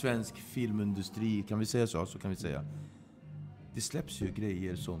inom svensk filmindustri, kan vi säga så kan vi säga. Det släpps ju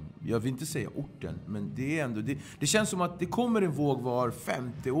grejer som, jag vill inte säga orten, men det är ändå, det känns som att det kommer en våg var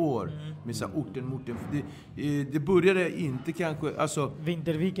 50 år med så här orten. Det började inte kanske, alltså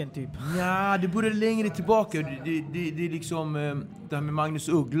Vinterviken typ. Ja, det började längre tillbaka. Det är liksom det här med Magnus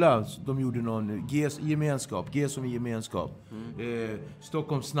Uggla, de gjorde någon G som gemenskap.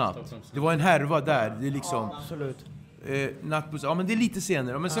 Stockholm snabbt. Det var en härva där, det är liksom absolut. Nattbuss, ja men det är lite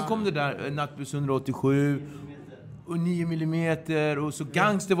senare. Men sen kom det där Nattbuss 187. och 9 millimeter och så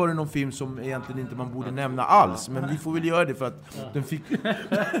Gangster var det någon film som egentligen inte man borde nämna alls, men vi får väl göra det för att den fick...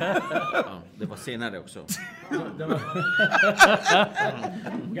 det var senare också.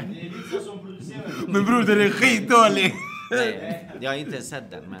 Men bror, den är skitdålig. Nej, jag har inte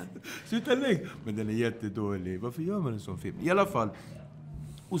sett den, men... Sluta lägg. Men den är jättedålig. Varför gör man en sån film? I alla fall.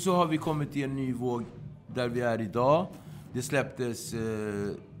 Och så har vi kommit till en ny våg där vi är idag. Det släpptes...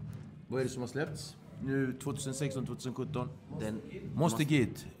 vad är det som har släppts? Nu 2016-2017. Måste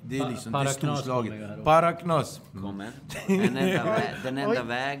Git. Det är liksom det storslaget. Paraknas. Kommer. Den enda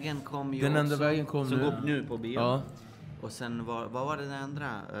vägen kom ju den enda också. Vägen kom som nu. går nu på bio. Ja. Och sen vad var det den andra?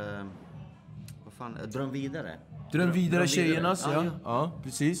 Vad fan? Dröm vidare. Dröm vidare tjejernas, ja,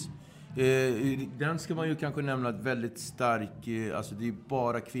 precis. Den ska man ju kanske nämna ett väldigt stark, alltså det är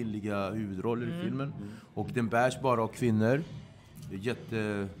bara kvinnliga huvudroller i filmen. Och den bärs bara av kvinnor.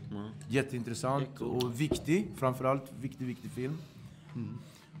 Jätteintressant och viktig, framförallt viktig film.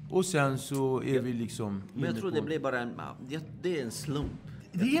 Och sen så är vi liksom... Men jag tror det blir bara det är en slump.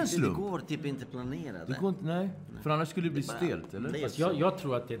 Det är en slump. Det går typ inte planerat. Det går inte, nej. För annars skulle det bli stelt, eller? Fast jag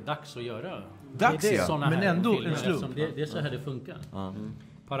tror att det är dags att göra. Dags, det är ja. Men ändå filmer, en slump. Det är så här det funkar.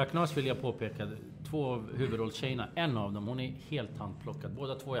 Paraknas vill jag påpeka. 2 av huvudrollstjejerna, en av dem, hon är helt handplockad.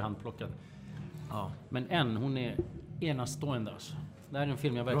 Båda 2 är handplockade. Ja. Men hon är enastående alltså. Det här är en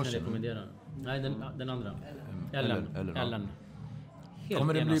film jag verkligen rekommenderar. Nej, den andra. Ellen.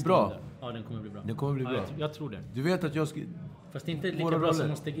 Kommer den bli bra? Ja, den kommer bli bra. Den kommer bli bra. Jag tror det. Du vet att jag ska... Fast inte lika bra som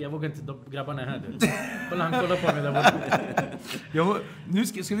måste... Jag vågar inte... Grabbarna är här nu. Kolla, han kollar på mig där borta. Nu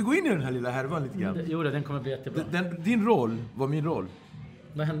ska vi gå in i den här lilla härvan lite grann. Jo, den kommer bli jättebra. Din roll var min roll.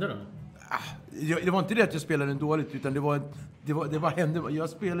 Vad hände då? Det var inte det att jag spelade den dåligt, utan det var hände. Jag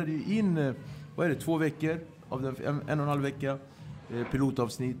spelade in, 2 veckor av den, 1,5 vecka,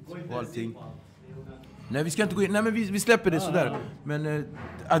 pilotavsnitt och allting. Nej, vi ska inte gå in. Nej, men vi släpper det sådär. Men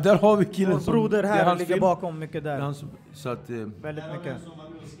där har vi killen som... Broder här ligger bakom mycket där. Så att, väldigt mycket.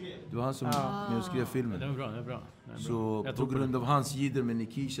 Det var han som med och skrev filmen. Det är bra. Så på grund av hans jidder med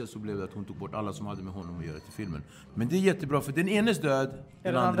Nikisha så blev det att hon tog bort alla som hade med honom att göra till filmen. Men det är jättebra, för den enes död,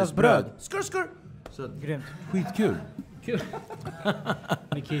 den andres bröd. Skur! Så att, grymt. Skitkul. Kul.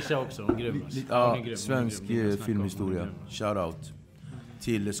 Nikisha också, hon grym. Ja, svensk filmhistoria. Shoutout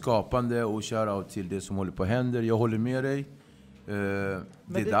till skapande och shoutout till det som håller på händer. Jag håller med dig.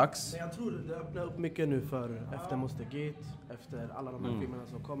 Det är dags. Men jag tror det öppnar upp mycket nu för efter Måste Git, efter alla de här filmerna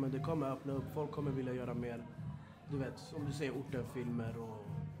som kommer. Det kommer öppna upp, folk kommer vilja göra mer, du vet, som du säger, ortenfilmer och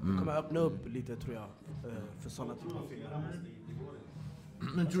det kommer öppna upp lite, tror jag, för sådana typer av filmer.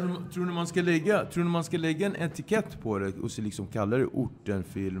 Men tror du man ska lägga en etikett på det och så liksom kalla det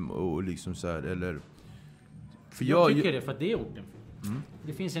ortenfilm och liksom så här, eller? För jag tycker det, för att det är ortenfilm.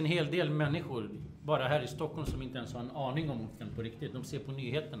 Det finns en hel del människor bara här i Stockholm som inte ens har en aning om orten på riktigt. De ser på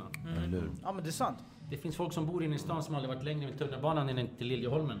nyheterna. Ja, men det är sant. Det finns folk som bor inne i stan som aldrig varit längre med tunnelbanan än till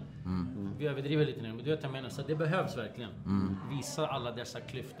Liljeholmen. Vi överdriver lite nu, men du vet jag menar. Så det behövs verkligen. Visa alla dessa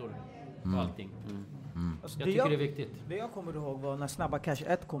klyftor och allting. Alltså, jag tycker det är viktigt. Det jag kommer ihåg var när Snabba Cash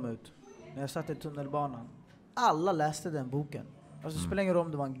 1 kom ut. När jag satt i tunnelbanan. Alla läste den boken. Alltså det spelar ingen roll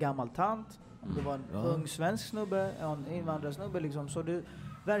om det var en gammal tant, om det var en ung svensk snubbe, en invandrarsnubbe liksom. Så det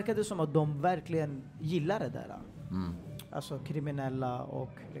verkade som att de verkligen gillar det där. Alltså kriminella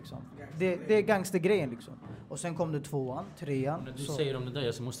och liksom. Det är gangstergrejen liksom. Och sen kom det 2:an, 3:an. När du säger om det där,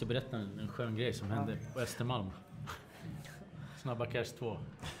 jag måste berätta en skön grej som hände på Östermalm. Snabba Cash 2.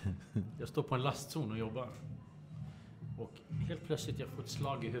 Jag står på en lastzon och jobbar. Och helt plötsligt jag får ett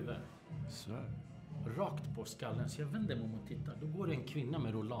slag i huvudet. Rakt på skallen. Så jag vänder mig om och tittar. Då går det en kvinna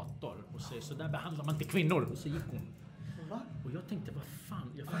med rollator och säger, så där behandlar man inte kvinnor. Och så gick hon. Och jag tänkte, vad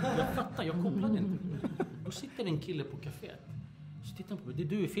fan? Jag fattar, jag kopplade inte. Då sitter en kille på kaféet. Så tittar på mig. Det är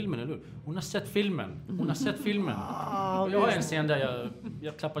du i filmen, eller hur? Hon har sett filmen. Och jag har en scen där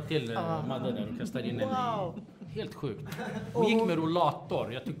jag klappar till Madde där och kastar in henne i. Helt sjukt. Hon gick med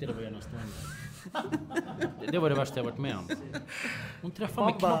rollator. Jag tyckte det var enastående. Det var det värsta jag varit med om. Hon träffade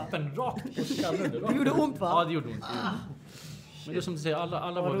med knoppen rakt på skallen. Det gjorde ont, va? Ja, det gjorde ont. Men det är som du säger,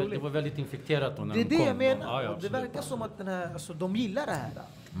 alla var väldigt infekterat då när de kom. Det är det jag menar. Ja, det verkar som att de gillar det här.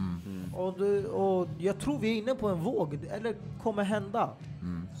 Och jag tror vi är inne på en våg. Eller kommer hända.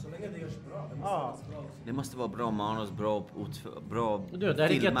 Så länge det görs bra. Det måste vara bra manus, bra det här är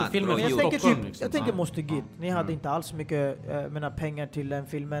jättefilmer bra från Stockholm. Jag tänker Måste Git. Ni hade inte alls mycket pengar till den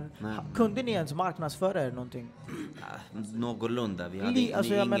filmen. Kunde ni ens marknadsföra er någonting? Någorlunda. Vi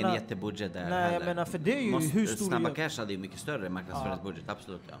hade ingen jättebudget där. Nej, jag menar, för det är ju hur stor... Snabba Cash hade ju mycket större marknadsföringsbudget,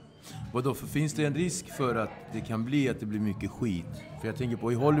 absolut, ja. Vadå, för finns det en risk för att det kan bli att det blir mycket skit? För jag tänker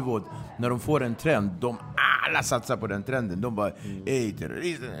på i Hollywood, när de får en trend, alla satsar på den trenden. De bara,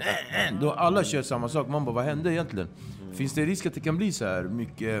 terrorister, då alla kör samma sak. Man bara, vad hände egentligen? Finns det risk att det kan bli så här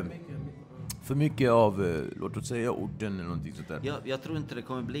mycket... För mycket av, låt oss säga, orten eller någonting sånt där? Jag tror inte det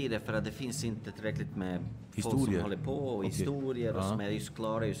kommer bli det, för att det finns inte tillräckligt med historier. Folk som håller på och historier och som är just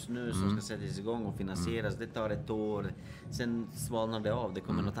klara just nu, som ska sättas igång och finansieras. Det tar ett år, sen svalnar det av, det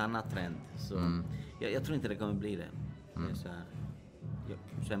kommer något annat trend. Så jag tror inte det kommer bli det. Det är så här.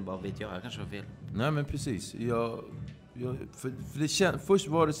 Sen bara vet jag kanske har fel. Nej, men precis. För det först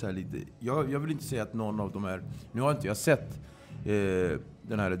var det så här lite, jag vill inte säga att någon av de här, nu har inte jag sett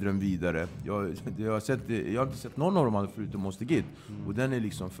den här Dröm vidare. Jag har inte sett någon av dem förutom Monster Git. Och den är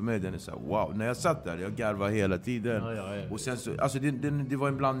liksom, för mig, den är så här, wow. När jag satt där, jag garvade hela tiden. Ja. Och sen så, alltså det var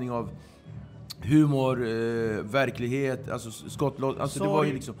en blandning av humor, verklighet, alltså skottlåt, alltså det var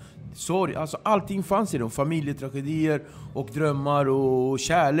ju liksom sorg, alltså allting fanns i dem, familjetragedier och drömmar och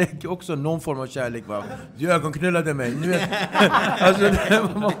kärlek också, någon form av kärlek, va. Du ögonknullade mig, nu vet. Alltså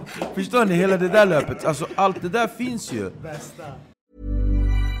förstår ni hela det där löpet, alltså allt det där finns ju.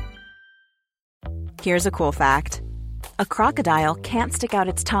 Here's a cool fact. A crocodile can't stick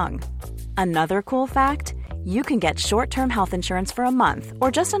out its tongue. Another cool fact, you can get short-term health insurance for a month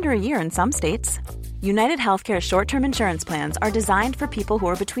or just under a year in some states. United Healthcare short-term insurance plans are designed for people who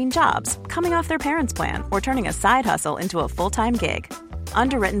are between jobs, coming off their parents' plan, or turning a side hustle into a full-time gig.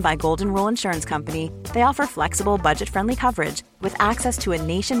 Underwritten by Golden Rule Insurance Company, they offer flexible, budget-friendly coverage with access to a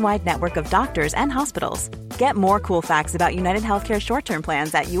nationwide network of doctors and hospitals. Get more cool facts about United Healthcare short-term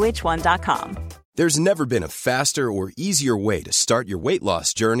plans at uh1.com. There's never been a faster or easier way to start your weight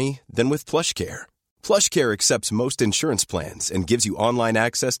loss journey than with PlushCare. PlushCare accepts most insurance plans and gives you online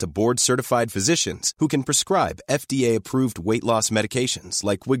access to board-certified physicians who can prescribe FDA-approved weight loss medications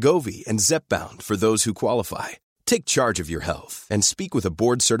like Wegovy and Zepbound for those who qualify. Take charge of your health and speak with a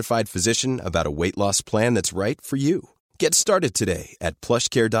board-certified physician about a weight loss plan that's right for you. Get started today at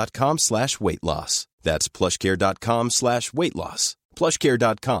plushcare.com/weightloss. That's plushcare.com/weightloss.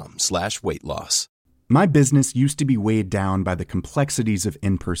 plushcare.com/weightloss. My business used to be weighed down by the complexities of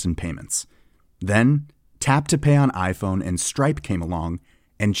in-person payments. Then, Tap to Pay on iPhone and Stripe came along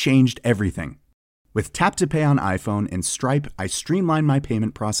and changed everything. With Tap to Pay on iPhone and Stripe, I streamlined my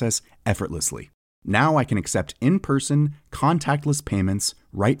payment process effortlessly. Now I can accept in-person, contactless payments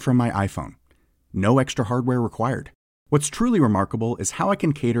right from my iPhone. No extra hardware required. What's truly remarkable is how I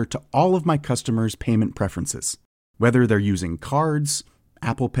can cater to all of my customers' payment preferences. Whether they're using cards,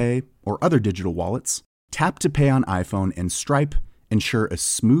 Apple Pay, or other digital wallets, Tap to Pay on iPhone and Stripe ensure a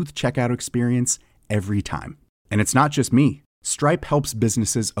smooth checkout experience every time. And it's not just me. Stripe helps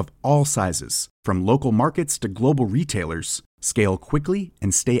businesses of all sizes, from local markets to global retailers, scale quickly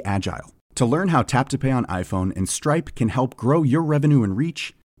and stay agile. To learn how Tap to Pay on iPhone and Stripe can help grow your revenue and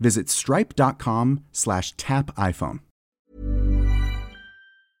reach, visit stripe.com/tapiphone.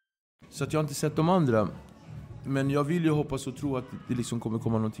 Så att jag har inte sett de andra. Men jag vill ju hoppas och tro att det liksom kommer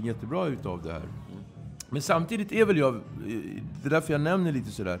komma någonting jättebra utav det här. Men samtidigt är väl jag, det är därför jag nämner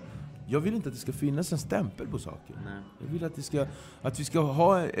lite sådär, jag vill inte att det ska finnas en stämpel på saker. Nej. Jag vill att vi ska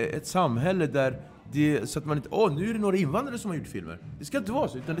ha ett samhälle där det, så att man inte, nu är det några invandrare som har gjort filmer. Det ska inte vara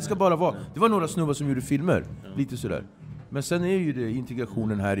så, utan det ska bara vara, det var några snubbar som gjorde filmer, lite sådär. Men sen är ju det,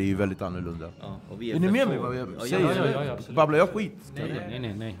 integrationen här är ju väldigt annorlunda. Ja, och vi är ni med mig vad jag säger? Ja, babblar jag skit?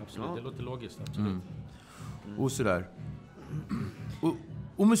 Nej, absolut. Det låter logiskt, absolut. Och sådär.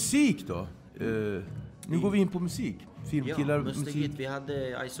 Och musik då? Nu går vi in på musik. Filmkillar, musik. Vi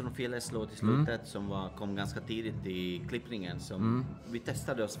hade Ison och Fearless låt i slutet som kom ganska tidigt i klippningen. Som vi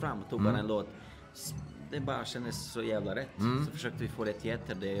testade oss fram och tog bara en låt. Det bara kändes så jävla rätt. Så försökte vi få det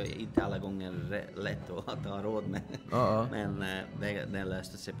teater. Det är inte alla gånger lätt att ha råd med. Men det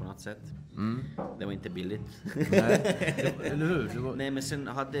löste sig på något sätt. Det var inte billigt. Nej, eller hur? Nej, men sen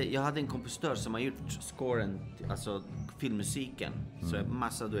jag hade en kompositör som har gjort scoren, alltså filmmusiken. Så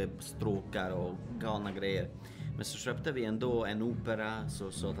massa stråkar och galna grejer. Men så köpte vi ändå en opera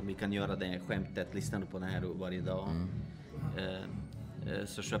så att vi kan göra det skämtet, lyssna på den här varje dag.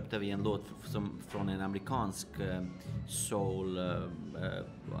 Så köpte vi en låt från en amerikansk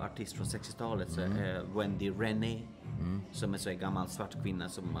soul-artist från 60-talet, Wendy Rennie, som är så en gammal svart kvinna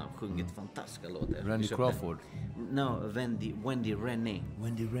som har sjungit fantastiska låtar. Randy Crawford? No, Wendy Rennie.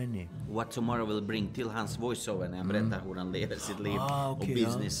 Wendy Rennie. What Tomorrow Will Bring, till hans voiceover när han berättar hur han lever sitt liv och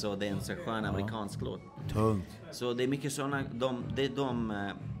business, och det är en så skön amerikansk låt. Tungt. Så det är mycket sådana, det är de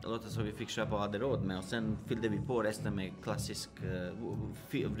låtar som vi fick köpa och hade råd med, och sen fyllde vi på resten med klassisk,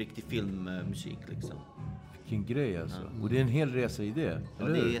 riktig filmmusik liksom. Vilken grej alltså. Och det är en hel resa i det. Ja,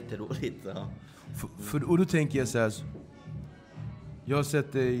 det är jätteroligt. Ja. Och då tänker jag så här, Jag har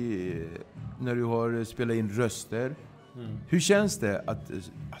sett dig när du har spelat in röster. Hur känns det att...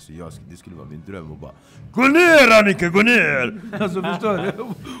 Alltså det skulle vara min dröm att bara... Gå ner Annika, gå ner! Alltså förstår du?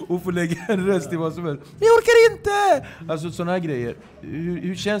 Och få lägga en röst i vad som helst. Jag orkar inte! Alltså sådana här grejer.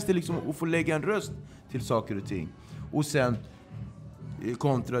 Hur känns det liksom att få lägga en röst till saker och ting? Och sen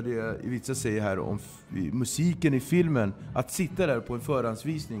kontra det Ivica säger här om musiken i filmen. Att sitta där på en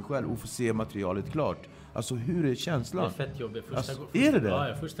förhandsvisning själv och få se materialet klart. Alltså hur är känslan? Det är fett jobbigt. Är det det?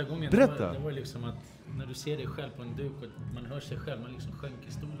 Ja, första gången. Berätta. Det var liksom att när du ser dig själv på en duk och man hör sig själv, man liksom sjönk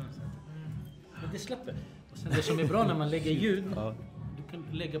i stolen. Men det släpper. Och sen det som är bra när man lägger ljud, du kan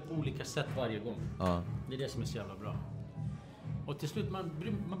lägga på olika sätt varje gång. Ja. Det är det som är så jävla bra. Och till slut,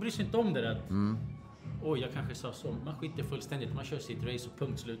 man bryr sig inte om det där. Jag kanske sa så. Man skiter fullständigt. Man kör sitt race och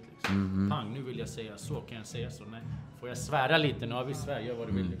punkt slut. Liksom. Pang, nu vill jag säga så. Kan jag säga så? Nej. Får jag svära lite? Nu har vi svär, gör vad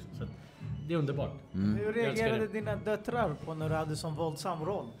du vill. Liksom. Så det är underbart. Hur reagerade dina döttrar på när du hade som våldsam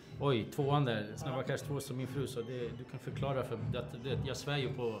roll? Oj, 2:an där. Snabba Cash 2 som min fru sa. Du kan förklara för att jag svär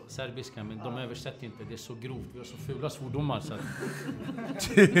ju på serbiska, men de översätter inte. Det är så grovt. Vi har så fula svordomar. Så att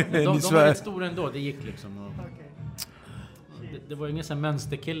de var rätt stora ändå. Det gick liksom. Och det var ingen sån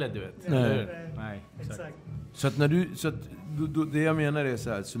mönsterkille, du vet. Nej, exakt. Så att det jag menar är så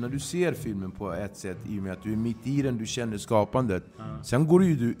här, så när du ser filmen på ett sätt i och med att du är mitt i den, du känner skapandet. Sen går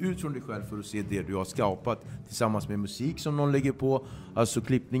ju du ut från dig själv för att se det du har skapat tillsammans med musik som någon lägger på, alltså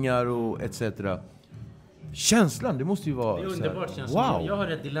klippningar och etc. Känslan, det måste ju vara det är underbart känslan. Wow. Jag har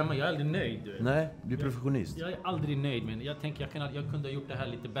ett dilemma, jag är aldrig nöjd. Du vet. Nej, du är professionist. Jag är aldrig nöjd, men jag tänker jag kunde ha gjort det här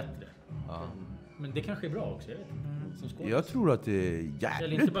lite bättre. Men det kanske är bra också, jag vet inte. Jag tror att det är jävligt bra.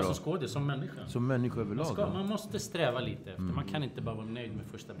 Eller inte bara som skådis, som människa. Som människa överlag. Man måste sträva lite efter. Man kan inte bara vara nöjd med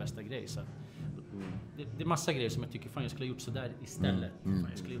första bästa grej. Så det är massa grejer som jag tycker, fan jag skulle ha gjort sådär istället. Fan,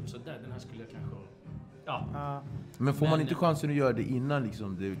 jag skulle ha gjort sådär, den här skulle jag kanske... Ja. Men får man inte chansen att göra det innan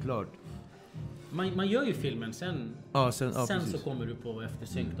liksom, det är klart? Man gör ju filmen, sen sen så kommer du på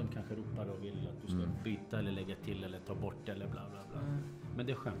eftersynk. De kanske ropar och vill att du ska byta eller lägga till eller ta bort eller bla bla bla. Men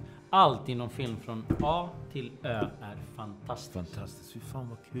det är skönt. Allt inom film från A till Ö är fantastiskt. Fantastiskt, fy fan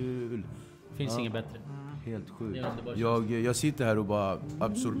vad kul. Finns inget bättre. Helt sjukt. Jag sitter här och bara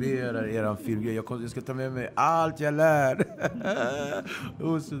absorberar eran film. Jag ska ta med mig allt jag lär.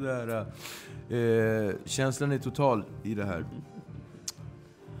 Och sådär. Känslan är total i det här.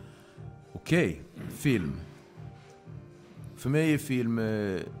 Okej, film. För mig är film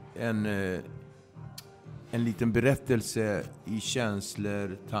en liten berättelse i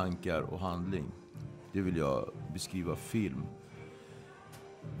känslor, tankar och handling. Det vill jag beskriva film.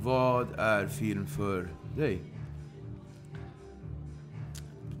 Vad är film för dig?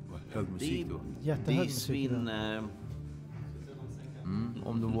 Hög musik då. Jättehög musik.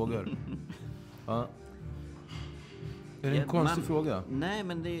 Om du vågar. Ja. Är det en konstig fråga? Nej,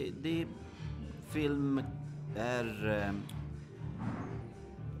 men det film är...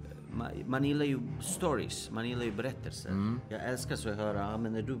 Man gillar ju stories, man gillar ju berättelser. Jag älskar så att höra,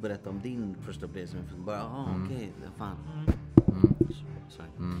 men när du berättar om din första upplevelse med film, bara, okej, fan.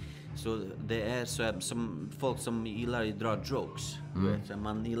 Så det är så här, som folk som gillar att dra jokes. Vet,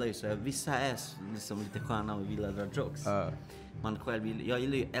 man gillar ju så här, vissa är liksom lite sköna och vill dra jokes. Man själv jag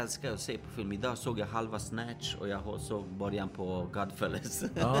gillar ju, älskar att se på film. Idag såg jag halva Snatch och jag såg början på Godfellas.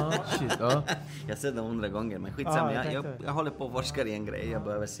 Jag ser det 100 gånger, men skitsamma. Jag håller på att forska i en grej. Jag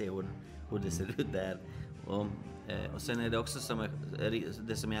behöver se hur det ser ut där. Och sen är det också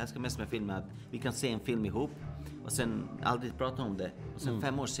det som jag älskar mest med film är att vi kan se en film ihop och sen aldrig prata om det. Och sen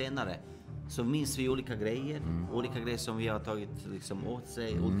 5 år senare så minns vi olika grejer som vi har tagit liksom åt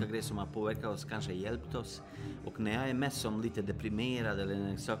sig, olika grejer som har påverkat oss, kanske hjälpt oss. Och när jag är mest som lite deprimerad eller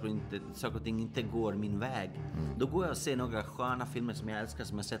när saker och ting inte går min väg, då går jag och ser några sköna filmer som jag älskar,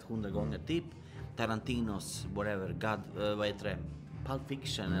 som jag sett 100 gånger. Typ Tarantinos, whatever, Pulp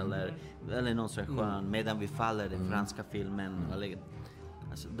Fiction eller någon sån skön, Medan vi faller, den franska filmen.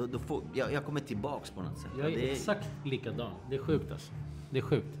 Alltså, jag kommer tillbaks på något sätt. Jag är exakt likadan. Det är sjukt alltså. Det är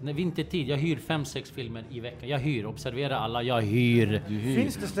sjukt. När vintertid, jag hyr 5-6 filmer i veckan. Jag hyr, observera alla, jag hyr.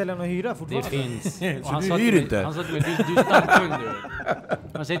 Finns det ställen att hyra fortfarande? Det finns. Så du hyr inte? Han sa till mig, du är startkund du.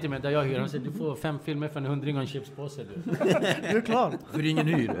 Han säger till mig, där jag hyr, han säger, du får 5 filmer för en 100 och en chipspåse du. Du är klar. För ingen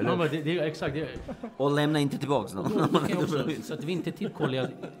hyr, eller? Bara, det är exakt. Och lämna inte tillbaks någon. Så att vintertid kollar jag,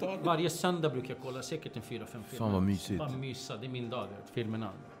 varje söndag brukar jag kolla säkert en 4-5 filmer. Fan vad mysigt. Bara mysa, det är min dag, filmerna.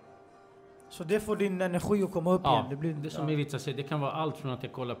 Så det får din energi att komma upp igen? Det blir, det som Ivica säger, det kan vara allt från att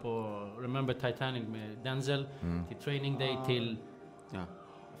jag kollar på Remember Titanic med Denzel till Training Day till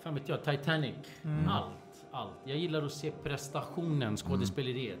fan vet jag, Titanic. Allt. Jag gillar att se prestationen,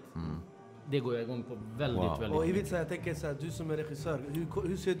 skådespeleriet. Det går jag igång på väldigt, väldigt Och Ivica, jag tänker så här, du som är regissör,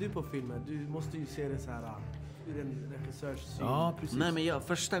 hur ser du på filmen? Du måste ju se det så här ur en regissörs syn. Ja, precis. Nej, men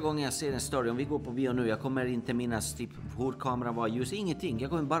första gången jag ser en story, om vi går på bio nu, jag kommer inte minnas typ hur kameran var, just ingenting. Jag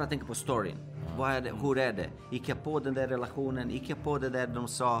kommer bara tänka på storyn. Vad är det, hur är det? Gick jag på den där relationen? Gick jag på det där de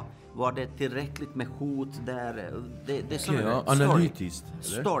sa? Var det tillräckligt med hot där? Det är så analytiskt.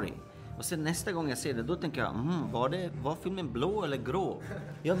 Story. Och sen nästa gång jag ser det, då tänker jag, var filmen blå eller grå?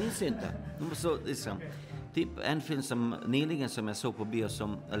 Jag minns inte. Så, liksom, typ en film som nyligen som jag såg på bio,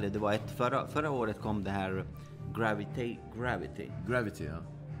 eller det var förra året kom det här Gravity. Ja.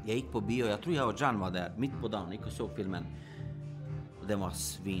 Jag gick på bio, jag tror jag och Jan var där, mitt på dagen, gick och såg filmen. Och den var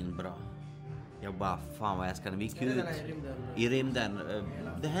svinbra. Jag bara, fan vad jag ska, vi gick ut i rymden.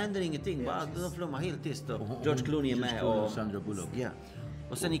 Det händer ingenting, bara de flummar helt tyst. Och George Clooney är med och Sandra Bullock. Ja.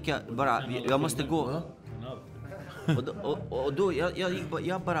 Och sen gick jag bara, jag måste gå. Och då,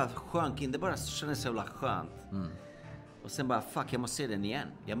 jag bara sjönk in, det bara kändes så jävla skönt. Och sen bara, fuck, jag måste se den igen.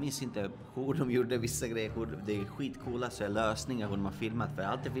 Jag minns inte hur de gjorde vissa grejer, det är skitcoola så lösningar hur de har filmat. För jag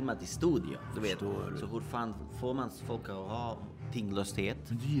har alltid filmat i studio, du vet. Så hur fan får man folk att ha tinglöshet?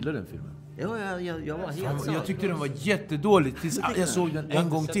 Men du gillar den filmen? Ja, jag var helt så. Jag tyckte den var jättedålig tills jag såg den en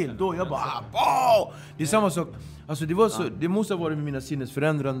gång till. Då jag bara, det är samma sak. Alltså det var så, det måste ha varit med mina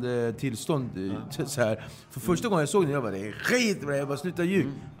sinnesförändrande tillstånd så här. För första gången jag såg den, jag bara, det är skitbra, jag bara sluta ljug.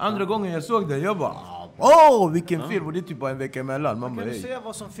 Andra gången jag såg den, jag bara, vilken film, och det är typ bara en vecka emellan. Man kan bara, du säga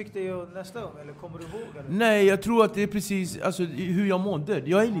vad som fick dig nästa gång, eller kommer du ihåg det? Nej, jag tror att det är precis alltså, hur jag mådde.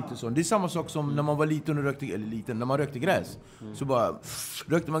 Jag är lite sån. Det är samma sak som när man var liten och rökte, eller liten, när man rökte gräs. Så bara,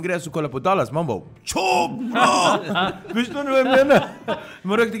 rökte man gräs och kollade på Dallas, man bara, förstår du vad jag menar?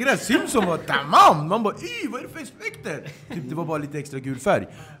 Man rökte gräs, Simpson var tamam. Man bara, vad är det för effekter? Typ, det var bara lite extra gul färg.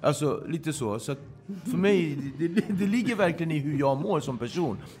 Alltså, lite så. Så att för mig, det ligger verkligen i hur jag mår som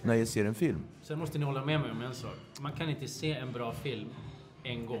person när jag ser en film. Sen måste ni hålla med mig om en sak. Man kan inte se en bra film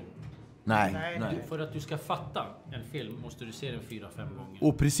en gång. Nej. För att du ska fatta en film måste du se den 4-5 gånger.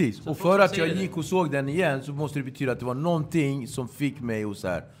 Och precis. Och för att jag gick och såg den igen så måste det betyda att det var någonting som fick mig och så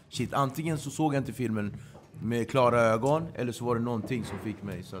här. Shit, antingen så såg jag inte filmen med klara ögon eller så var det någonting som fick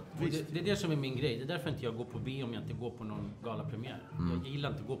mig. Så att, det är det som är min grej. Det är därför inte jag går på bio om jag inte går på någon galapremiär. Jag gillar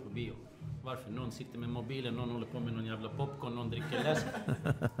inte att gå på bio. Varför? Någon sitter med mobilen, någon håller på med någon jävla popcorn, någon dricker läsk.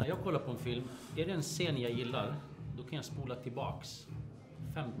 När jag kollar på en film, är det en scen jag gillar, då kan jag spola tillbaks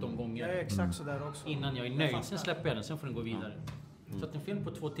 15 gånger. Jag är exakt så där också. Innan jag är nöjd. Sen släpper jag den, sen får den gå vidare. Så att en film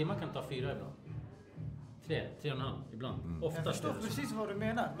på 2 timmar kan ta 4 ibland. 3,5 ibland. Oftast. Jag förstår precis vad du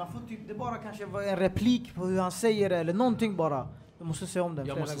menar. Man får typ, det bara kanske var en replik på hur han säger det, eller någonting bara. Du måste se om den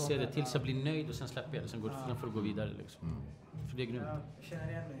flera gånger. Jag måste se det tills jag blir nöjd och sen släpper jag det. Sen får det gå vidare liksom. För det är grymt.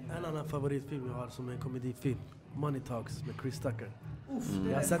 En annan favoritfilm jag har som en komedifilm, Money Talks med Chris Tucker.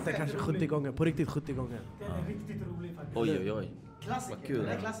 Jag har sett den kanske 70 gånger, på riktigt 70 gånger. Den är riktigt rolig faktiskt. Oj. Klassiker. Vad kul.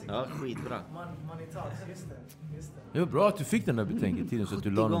 Det är klassiker. Ja, skitbra. Money Talks, just det. Det var bra att du fick den där betänketiden så att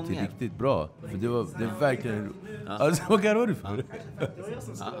du la någonting riktigt bra. För det är verkligen... Alltså, vad kan du för? Det var jag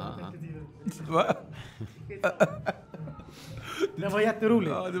som skulle ha betänketiden. Va? Den var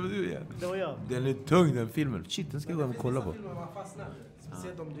jätterolig. Ja, det var du igen. Det var jag. Den är tung, den filmen. Shit, den ska jag gå hem och kolla på.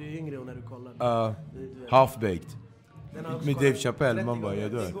 Speciellt om du är yngre och när du kollar. Half-baked. Med Dave Chappelle, man bara,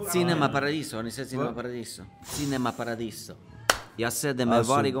 jag dör. Cinema Paradiso, har ni sett Cinema Paradiso? Cinema Paradiso. Jag ser det med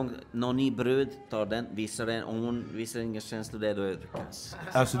varje gång någon ny brud tar den, visar den, och hon visar inga känslor där, då är det kass.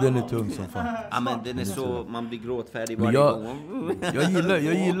 Alltså den är tung som fan. Ja, men den är så, man blir gråtfärdig varje gång.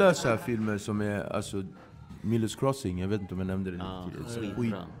 Jag gillar så här filmer som är, alltså, Miller's Crossing, jag vet inte om jag nämnde det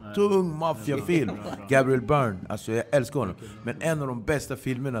tidigare. Tung maffiafilm. Gabriel Byrne, alltså jag älskar honom. Men en av de bästa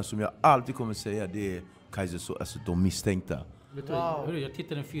filmerna som jag alltid kommer säga, det är Kaiser Soze, alltså De misstänkta. Vet du, jag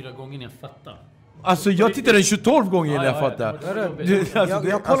tittade den 4 gånger när jag fattar. Alltså jag tittade den 12 gånger när jag fattar.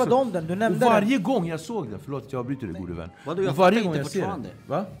 Jag kollade om den, du nämnde varje den. Gång jag såg den, förlåt att jag avbryter dig gode vän. Vadå, jag varje gång jag ser den.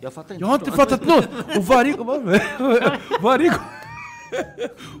 Va? Jag har inte fattat något. Och varje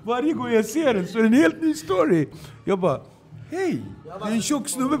gång jag ser den så är det en helt ny story. Jag bara, hej, det är en tjock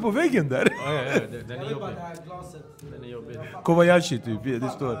snubbe på väggen där. Ja, den är jobbig. Den är jobbig. Kobayashi typ, det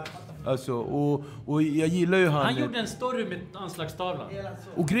står. Alltså, och jag gillar ju han gjorde en story med anslagstavlan.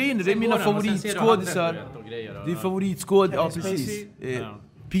 Och grejen är, det är mina favoritskådisar. Det är favoritskåd, ja precis.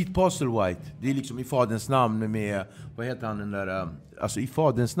 Pete Postlewhite, det är liksom I Faderns namn med, vad heter han den där, alltså I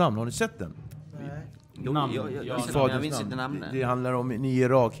Faderns namn, har ni sett den? Jag minns inte namnet. Det handlar om en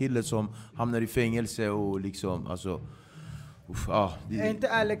Irak-kille som hamnar i fängelse och liksom, alltså... Är inte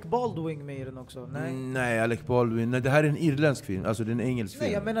Alec Baldwin med i den också? Nej, Alec Baldwin. Nej, det här är en irländsk film, alltså det är en engelsk film.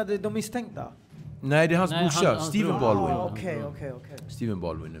 Nej, jag menar De misstänkta. Nej, det är hans brorsa, Stephen Baldwin. Okej. Stephen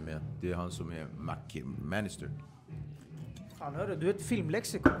Baldwin är med. Det är han som är Manister. Fan hörru, du är ett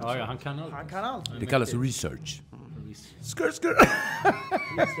filmlexikon. Ja, han kan allt. Det kallas research. Skr.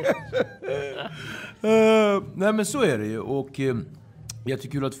 Nej men så är det ju. Och jag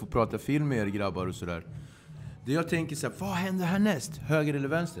tycker kul att få prata film med er grabbar och sådär. Det jag tänker så här, vad händer härnäst? Höger eller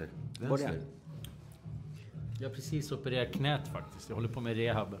vänster? Vänster. Jag har precis opererat knät faktiskt. Jag håller på med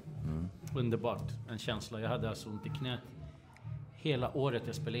rehab. Underbart. En känsla. Jag hade alltså ont i knät hela året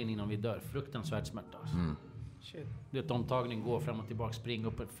jag spelade in innan vi dör. Fruktansvärt smärta alltså. Shit. Det är ett omtagning, gå fram och tillbaka, springa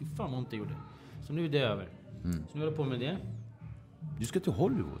upp. Fy fan vad ont det gjorde. Så nu är det över. Så nu håller jag på med det. Du ska till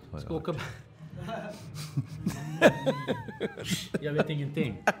Hollywood. Ska åka... Jag vet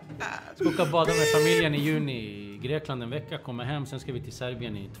ingenting. Ska åka bada med familjen i juni i Grekland en vecka, komma hem, sen ska vi till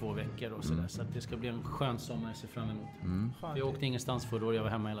Serbien i 2 veckor och sådär. Så att det ska bli en skön sommar jag ser fram emot. Jag åkte ingenstans förra året, jag var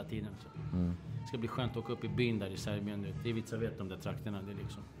hemma hela tiden. Så. Det ska bli skönt att åka upp i byn där i Serbien. Det är vitsar vet de där trakterna, det är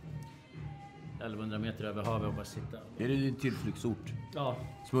liksom 1100 meter över havet och bara sitta. Är det din tillflyktsort? Ja.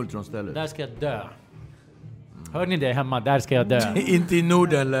 Smultronstället? Där ska jag dö. Hör ni det hemma? Där ska jag dö. Inte i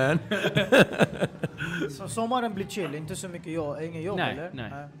Nordenland. Så sommaren blir chill, inte så mycket ingen jobb eller?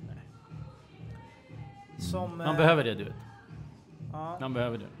 Nej. Man behöver det, du vet. Ja. Man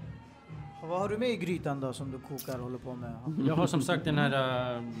behöver det. Vad har du med i grytan då som du kokar och håller på med? Jag har som sagt den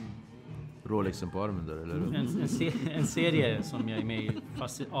här... Rolexen på armen där, eller? En serie som jag är med i,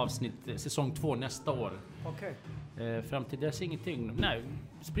 fast avsnitt säsong 2 nästa år. Okej. Fram till dess ingenting. Nej,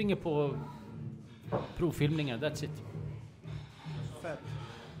 springer på provfilmningar, that's it. Fett.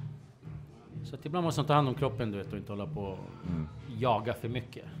 Så att ibland måste man ta hand om kroppen, du vet, och inte hålla på och jaga för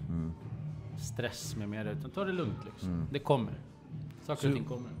mycket. Stress med mer, utan ta det lugnt liksom. Det kommer. Saker och ting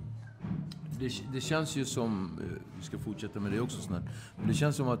kommer. Det känns ju som, vi ska fortsätta med det också snart, men det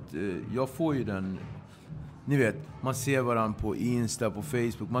känns som att jag får ju den, ni vet, man ser varandra på Insta, på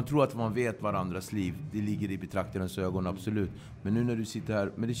Facebook, man tror att man vet varandras liv, det ligger i betraktarens ögon, absolut. Men nu när du sitter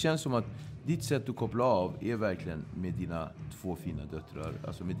här, men det känns som att ditt sätt att koppla av är verkligen med dina 2 fina döttrar,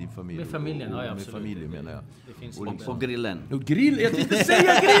 alltså med din familj. Med familjen, ja, med familjen menar jag. Det finns och grillen. Och grill, jag tänkte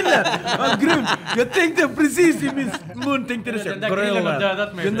säga grillen! Ja, grym! Jag tänkte precis i min mun, tänkte det säga. Den där grillen har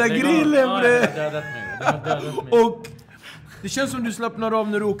dödat mig. Den där grillen, bre! Den har dödat mig. Och det känns som du slappnar av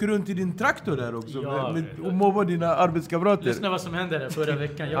när du åker runt i din traktor där också. Ja, och mobbar dina arbetskamrater. Lyssna vad som hände där förra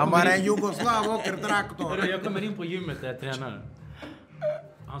veckan. Han bara en jugoslav åker traktor. Jag kommer in på gymmet där jag tränar.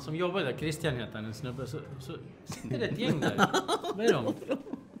 Han som jobbar där, Christian heter han, en snubbe. Så sitter det ett gäng där. Vad är de?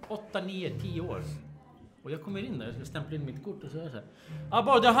 8, 9, 10 år. Och jag kommer in där, jag ska stämpla in mitt kort och så är jag så här.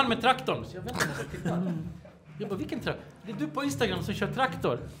 Bara det är han med traktorn. Så jag väntar och tittar. Jag bara, vilken traktor? Det är du på Instagram som kör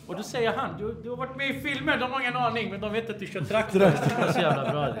traktor. Och då säger han, du har varit med i filmer, de har ingen aning, men de vet att du kör traktor. Det är så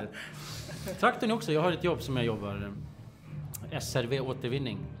jävla bra det. Traktorn också, jag har ett jobb som jag jobbar, SRV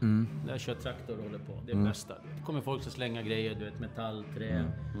återvinning. Där jag kör traktor och håller på. Det är bästa. Det kommer folk som slänga grejer, du vet, metall, trä.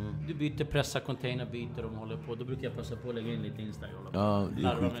 Du byter, pressar container, byter och håller på. Då brukar jag passa på att lägga in lite Insta. Ja,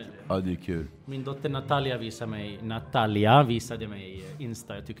 det är kul. Min dotter Natalia visade mig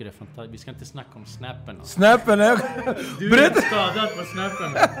Insta. Jag tycker det är fantastiskt. Vi ska inte snacka om snappen. Snappen? Du är skadad på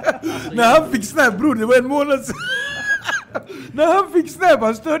snappen. Alltså, när han fick snap, bror, det var en månad sedan. När han fick snap,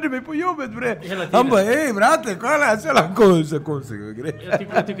 han störde mig på jobbet, bre. Han bara, hej bratte, kolla, så han konstiga grejer.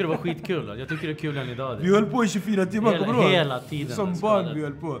 Jag tycker det var skitkul. Jag tycker det är kul än idag. Vi höll på i 24 timmar, kommer du ihåg? Hela tiden. Som barn vi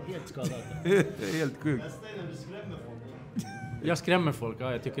höll på. Helt skadad. Helt sjukt. Jag skrämmer folk,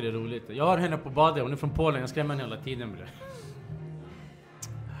 ja, jag tycker det är roligt. Jag har henne på badet, hon är från Polen, jag skrämmer henne hela tiden, bre.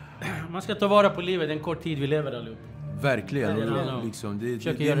 Man ska ta vara på livet, det är en kort tid vi lever allihop. Verkligen, liksom, det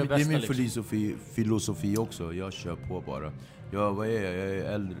är min liksom. filosofi också. Jag kör på bara. Jag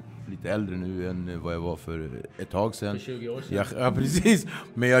är lite äldre nu än vad jag var för ett tag sedan. För 20 år sedan. Ja, precis.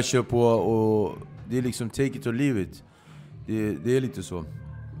 Men jag kör på och det är liksom take it or leave it. Det är lite så.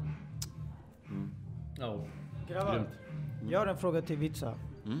 Ja. Grabbar, jag har en fråga till Vitsa.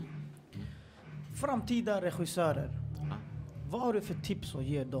 Framtida regissörer. Vad har du för tips att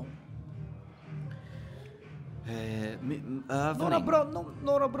ge dem?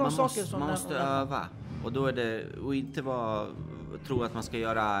 Några bra saker som man måste öva. Och då är det och inte tro att man ska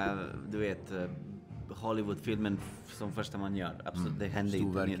göra, du vet, Hollywoodfilmen som första man gör. Absolut, det händer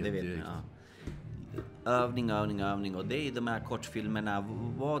inte. Det vet man. Ja. övning och det är de här kortfilmerna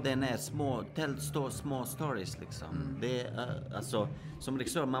vad den är små stories liksom. Det är alltså som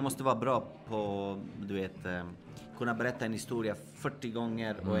regissör man måste vara bra på du vet kunna berätta en historia 40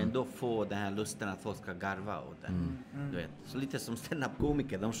 gånger och ändå få den här lusten att folk ska garva åt den. Du vet. Så lite som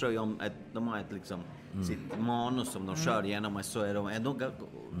stand-up-komiker, de kör ju de har ett liksom sitt manus som de kör igenom och så är de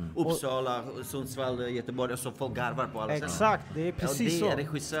Uppsala, Sundsvall, Göteborg och så folk garvar på alla Exakt, det är precis så. Det är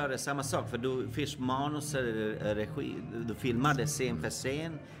regissörer samma sak för du finns manus regi, du filmar det scen för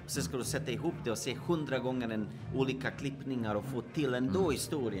scen och sen ska du sätta ihop det och se 100 gånger en olika klippningar och få till ändå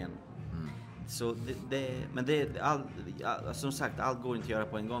historien. Så men det som sagt allt går inte att göra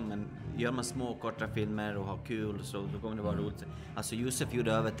på en gång men gör man små korta filmer och har kul så då kommer det vara roligt. Alltså Josef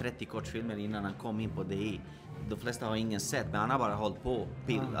gjorde över 30 kortfilmer innan han kom in på DI. De flesta har ingen sett men han har bara hållit på.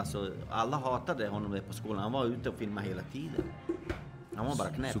 Alltså alla hatade honom på skolan. Han var ute och filmade hela tiden. Han var bara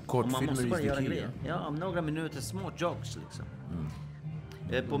knäpp. Så kortfilmer bara göra grejer. Ja, om några minuter små jokes liksom.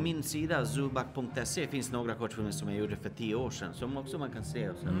 På min sida zubak.se finns några kortfilmer som jag gjorde för 10 år sedan som också man kan se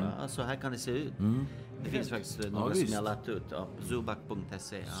och så alltså här kan det se ut. Det finns faktiskt några som jag lagt ut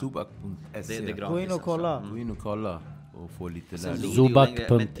zubak.se. Ja. Zubak.se. Det är gratis. Gå in och kolla. Gå in och kolla och få lite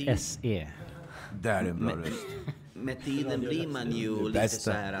Zubak.se. Där är en bra röst. Med tiden blir man ju lite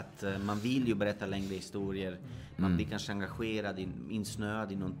så här att man vill ju berätta längre historier. Man blir kanske engagerad,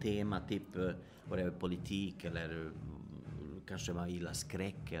 insnöad i någon tema, typ vad det är politik eller kanske man gillar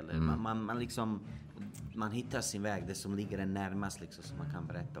skräck eller man liksom man hittar sin väg, det som ligger närmast liksom som man kan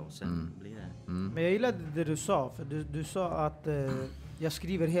berätta och sen blir det. Men jag gillade det du sa, för du sa att jag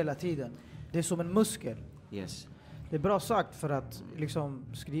skriver hela tiden. Det är som en muskel. Yes. Det är bra sagt för att liksom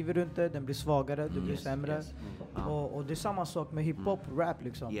skriver du inte, den blir svagare, du blir sämre. Yes. Och det är samma sak med hiphop, rap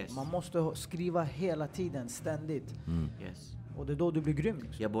liksom. Yes. Man måste skriva hela tiden, ständigt. Yes. Och det är då du blir grym.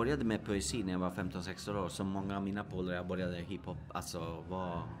 Liksom. Jag började med poesi när jag var 15-16 år. Som många av mina polare, jag började hiphop, alltså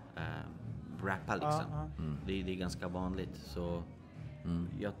var rappa liksom. Det är ganska vanligt. Så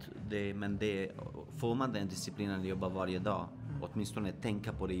men får man den disciplinen att jobba varje dag, åtminstone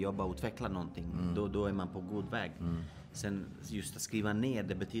tänka på det, jobba och utveckla någonting, då är man på god väg. Sen just att skriva ner,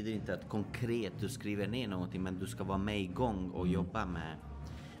 det betyder inte att konkret du skriver ner någonting, men du ska vara med igång och jobba med.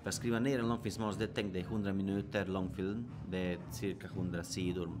 För att skriva ner en långfilmsmanus, det är 100 minuter långfilm, det är cirka 100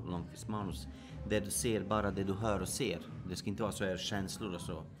 sidor långfilmsmanus. Det du ser, bara det du hör och ser. Det ska inte vara så här känslor och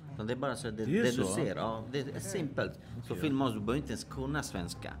så. Det är bara så det du ser. Ja, det är simpelt. Så filmmanus, du behöver inte ens kunna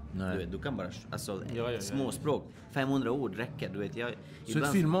svenska. Du kan bara, alltså småspråk. 500 ord räcker, du vet. Så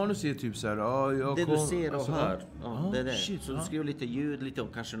ett filmmanus är typ så här, det du ser och hör. Det är det. Shit, så du skriver lite ljud, lite om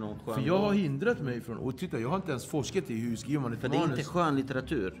kanske någon skön. För jag har hindrat mig från, och titta, jag har inte ens forskat i hur skriver man ett manus. För det är inte skön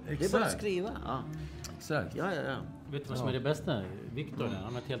litteratur. Exakt. Det är bara att skriva. Ja. Exakt. Ja. Vet du vad som är det bästa? Viktor,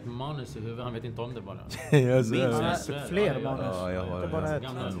 han har ett helt manus i huvudet, han vet inte om det bara. Fler manus. Ja, jag har bara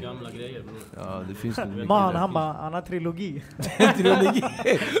gamla grejer. Ja, det finns nog man, han har trilogi. Trilogi.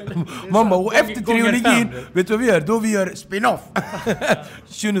 Man bara, och efter trilogin, vet du vad vi gör? Då vi gör spin-off.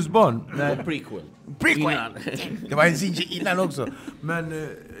 Shunos barn. Och prequel. Det var en innan också. Men,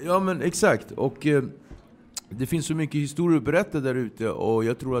 ja men exakt. Och det finns så mycket historier att berätta där ute. Och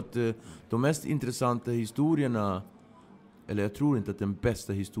jag tror att de mest intressanta historierna, eller jag tror inte att den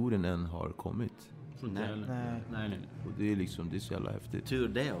bästa historien än har kommit. Nej. Och det är liksom, det är så jävla häftigt. Tur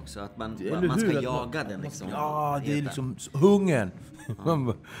det också, att man ska jaga den liksom. Ja, det är liksom hungern.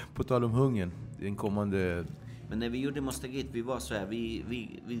 På tal om hungern. Det är en kommande... Men när vi gjorde Monster Gate, vi var så här,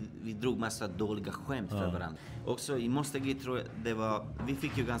 vi drog massa dåliga skämt för varandra. Också i Monster Gate tror jag vi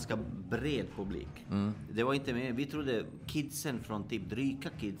fick ju ganska bred publik. Det var inte mer, vi trodde kidsen från typ Dryka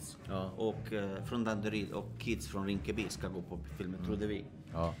kids och från Danderyd och kids från Rinkeby ska gå på filmen, trodde vi.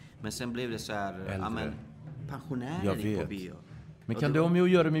 Ja. Men sen blev det så här, pensionärer på bio. Men kan det ha med att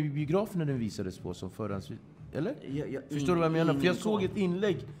göra med biografen när den visades på som förhands... Eller? Förstår du vad jag menar? För jag såg ett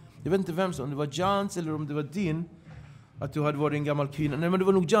inlägg, jag vet inte vem som, om det var Jans eller om det var din, att du hade varit en gammal kvinna. Nej, men det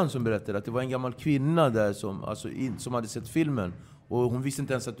var nog Jan som berättade att det var en gammal kvinna där som hade sett filmen. Och hon visste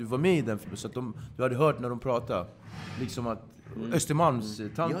inte ens att du var med i den filmen. Så att du hade hört när de pratade. Liksom att Östermalms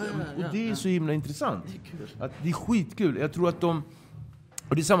tant. Och det är så himla intressant. Att det är skitkul. Jag tror att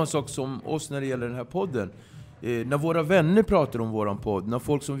och det är samma sak som oss när det gäller den här podden. När våra vänner pratar om våran podd, när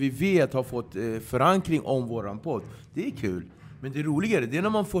folk som vi vet har fått förankring om våran podd, det är kul. Men det roligare, det är när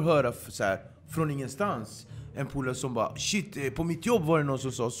man får höra så här, från ingenstans, en polare som bara, shit, på mitt jobb var det någon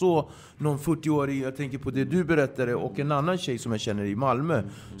som sa så, någon 40-årig, jag tänker på det du berättade, och en annan tjej som jag känner i Malmö,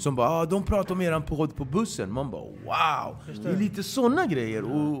 som bara, de pratar om eran podd på bussen. Man bara, wow, det är lite såna grejer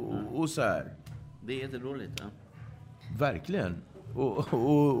och så här. Det är jätteroligt, ja. Verkligen.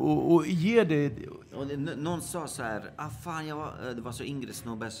 Och ge det... Och någon sa så här, fan det var så yngre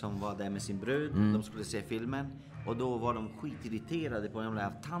snubbe som var där med sin brud. De skulle se filmen. Och då var de skitirriterade på de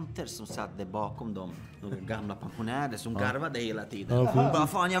där tanter som satt där bakom dem. Några gamla pensionärer som garvade hela tiden. Bara,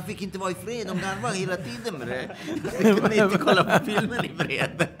 fan, jag fick inte vara i fred. De garvade hela tiden med det. Jag kunde inte kolla på filmen i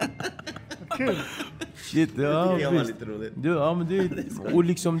fred. Kul. Shit, Det var lite roligt. Ja, men och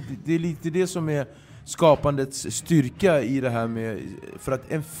liksom, det är lite det som är skapandets styrka i det här med... För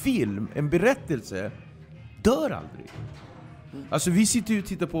att en film, en berättelse, dör aldrig. Alltså vi sitter ju och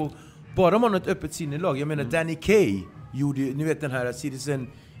tittar på... Bara man har ett öppet sinnelag. Jag menar, Danny Kaye gjorde, ni vet den här Citizen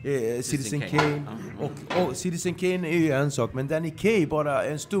Kane. Och Citizen Kane är ju en sak, men Danny Kaye bara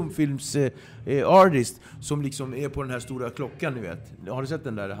en stumfilms artist som liksom är på den här stora klockan, ni vet. Har du sett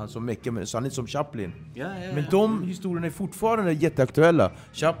den där? Han som meckar med, så han är som Chaplin. Men de historierna är fortfarande jätteaktuella.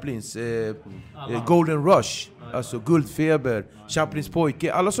 Chaplins Golden Rush, alltså Guldfeber, Chaplins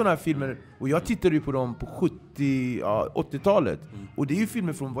pojke, alla sådana här filmer. Och jag tittade ju på dem på 80-talet. Och det är ju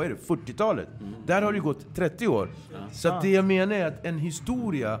filmer från, 40-talet. Där har det gått 30 år. Så att det jag menar är att en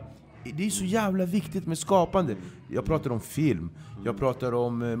historia, det är så jävla viktigt med skapande. Jag pratar om film, jag pratar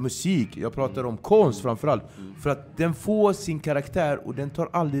om musik, jag pratar om konst framförallt. För att den får sin karaktär och den tar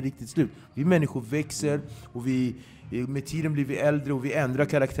aldrig riktigt slut. Vi människor växer och med tiden blir vi äldre och vi ändrar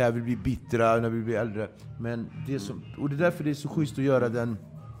karaktär, vi blir bittra när vi blir äldre. Men det är därför det är så schysst att göra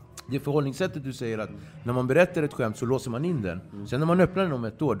det förhållningssättet du säger, att när man berättar ett skämt så låser man in den. Sen när man öppnar den om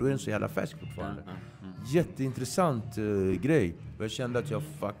ett år, då är den så jävla färsk fortfarande. Jätteintressant grej. Jag kände att jag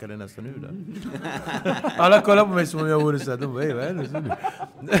fuckade nästan ur den. Alla kollar på mig som om jag vore såhär, de bara, vad är det så nu?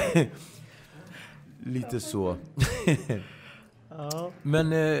 Lite så.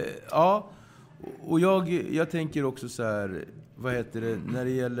 Men ja, och jag tänker också så här, vad heter det,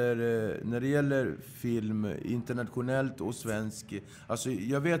 när det gäller film internationellt och svensk, alltså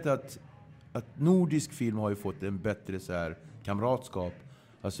jag vet att nordisk film har ju fått en bättre så här kamratskap.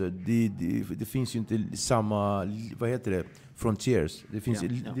 Alltså det finns ju inte samma, vad heter det, frontiers. Det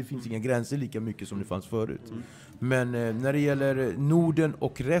finns inga gränser lika mycket som det fanns förut. Men när det gäller Norden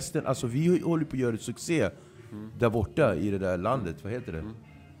och resten, alltså vi håller på att göra ett succé där borta i det där landet, vad heter det?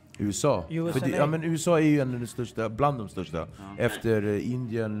 USA. Men USA är ju en av de största, bland de största, efter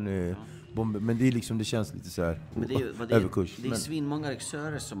Indien. Men det är liksom, det känns lite så här överkurs. Det är svinmånga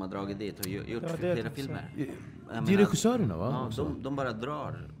regissörer som har dragit dit och gjort flera filmer. Det är regissörerna, va? Ja, de bara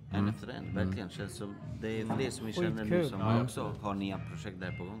drar en efter en, verkligen. Så det är fler som vi känner nu som också har nya projekt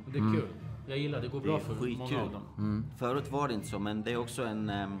där på gång. Det är kul. Jag gillar det, går bra för många av dem. Förut var det inte så, men det är också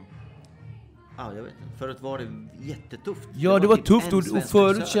en... jag vet inte. Förut var det jättetufft. Ja, det var tufft och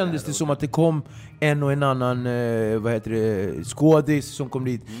förut kändes det som att det kom en och en annan skådis som kom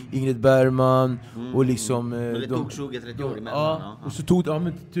dit. Ingrid Bergman och liksom... det tog 20-30 år emellan. Och så tog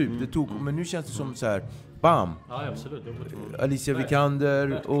det tog, men nu känns det som så här, bam! Ja, absolut. Alicia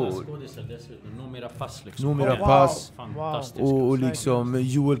Vikander och... Numera Pass liksom. Numera Pass. Fantastiskt. Och liksom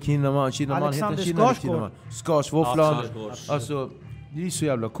Joel Kinnaman. Alexander Skarsvåfflan. Alltså, det är så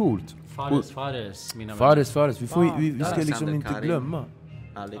jävla coolt. Fares, mina vänner. Fares. Vi ska liksom inte glömma.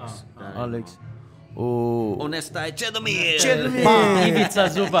 Alex. Och nästa är Chedomir!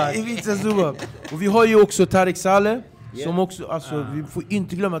 Ivica Zuba. Och vi har ju också Tareq Saleh. Som också, alltså, vi får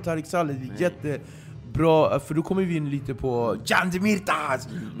inte glömma Tareq Saleh. Det är jättebra, för då kommer vi in lite på Can Demirtas.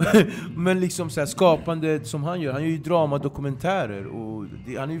 Men liksom så här, skapande som han gör ju dramadokumentärer. Och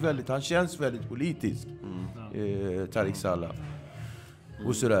han känns väldigt politisk. Tareq Saleh.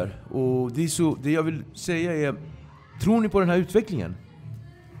 Och sådär. Och det jag vill säga är, tror ni på den här utvecklingen?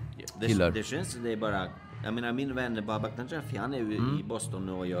 Det känns, det är bara... Jag menar, min vän Babak Najafi, han är ju i Boston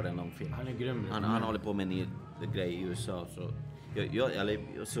nu och gör en långfilm. Han är grym. Han håller på med en ny grej i USA. Så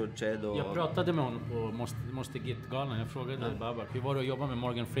jag pratade med honom på Måste Git-galan. Jag frågade Babak, hur var det att jobba med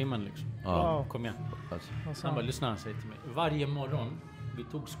Morgan Freeman liksom? Kom igen. Han bara, lyssna, han säger till mig. Varje morgon, vi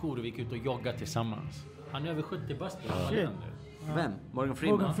tog skor och vi gick ut och joggade tillsammans. Han är över 70 bast. Vem? Morgan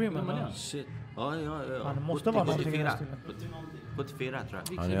Freeman? Shit. Ja. Han måste vara 74 tror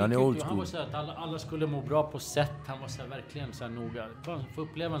jag. Han är old school. Han var så att alla skulle må bra på set. Han var så här, verkligen så här noga. Bara få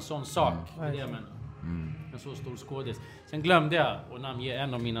uppleva en sån sak. Det är det jag menar. En så stor skådis. Sen glömde jag att namnge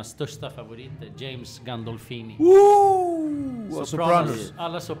en av mina största favoriter, James Gandolfini. Sopranos.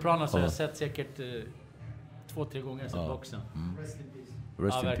 Alla Sopranos har jag sett säkert 2-3 gånger sedan boxen.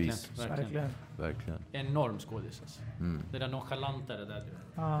 Rest in peace. Verkligen. Enorm skådis alltså. Det där nonchalanta det där.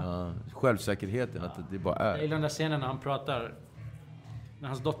 Självsäkerheten, att det bara är. Jag gillar den där scenen när han pratar. När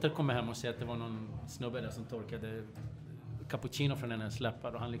hans dotter kommer hem och säger att det var någon snubbe där som torkade cappuccino från hennes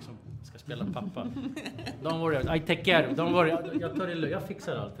läppar och han liksom ska spela pappa. Don't worry, I take care. Don't worry, jag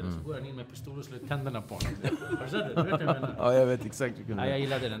fixar allt. Så går han in med pistol och slår tänderna på honom. Har du sett det? Du vet jag menar? Ja, jag vet exakt. Ja, jag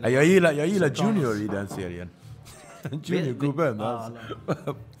gillade den. Jag gillar Junior i den serien. Junior-gubben,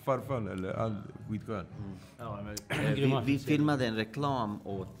 farfan eller skitskön. Vi filmade en reklam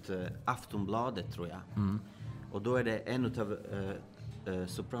åt Aftonbladet, tror jag. Och då är det en av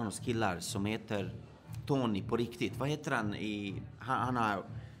Sopranos killar som heter Tony på riktigt. Vad heter han han har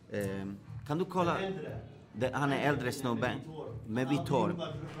kan du kolla? Han är äldre snubben med vitt hår.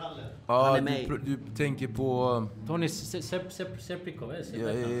 Ja, du tänker på Tony Seprico, vad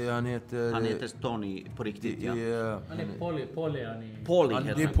är det? Han heter Tony på riktigt, ja. Han är Polly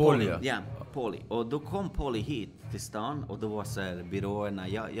heter han. Polly, ja. Polly. Och då kom Polly hit till stan och då var så här byråerna.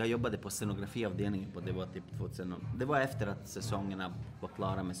 Jag jobbade på scenografiavdelningen det var typ 2000. Det var efter att säsongerna var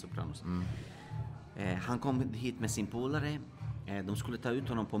klara med Sopranos. Han kom hit med sin polare. De skulle ta ut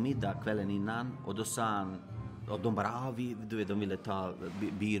honom på middag kvällen innan och då sa han, och de bara, de ville ta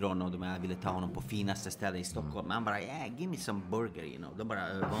byrån och de ville ta honom på finaste stället i Stockholm. Men han bara, give me some burger, you know. De bara,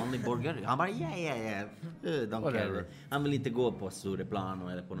 vanlig burger? Han bara, don't care. Han vill inte gå på Stureplan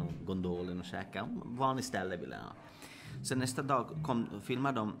eller på någon gondol och käka. Vanlig ställe ville han. Sen nästa dag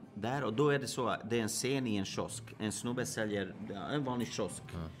filmade de där och då är det så, det är en scen i en kiosk. En snubbe säljer en vanlig kiosk.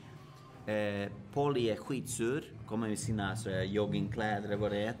 Polly är skitsur, kommer med sina joggingkläder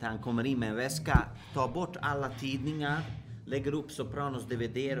vad det är. Han kommer in med en väska, tar bort alla tidningar, lägger upp Sopranos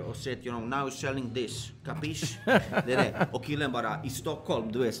DVD och säger now selling this, kapisch? Det är det. Och killen bara, i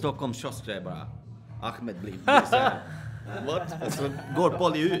Stockholm, du är Stockholm kiosk, det är bara Ahmed Bliv. What? Och så går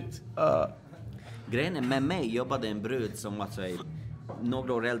Polly ut. Grejen är, med mig jobbade en brud som var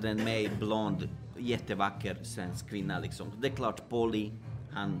några år äldre än mig, blond, jättevacker svensk kvinna liksom. Det är klart Polly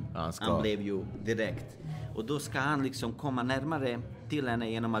han blev ju direkt. Och då ska han liksom komma närmare till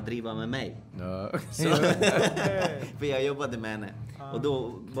henne genom att driva med mig. Så, för jag jobbade med henne. Och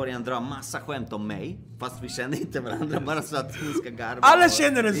då började han dra massa skämt om mig. Fast vi kände inte varandra, bara så att hon ska garva. Alla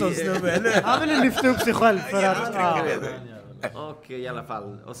känner en sån snubbe, eller? Han ville lyfta upp sig själv för att... Och i alla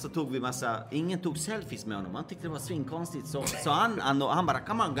fall, och så tog vi ingen tog selfies med honom, han tyckte det var svinkonstigt, så han bara,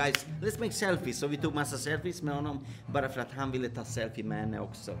 come on guys, let's make selfies, så vi tog massa selfies med honom, bara för att han ville ta selfie med henne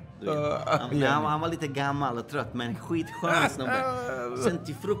också. Han var lite gammal och trött, men skitskön snubbe. Sen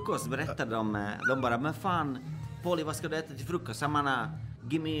till frukost berättade de bara, men fan Polly, vad ska du äta till frukost? Han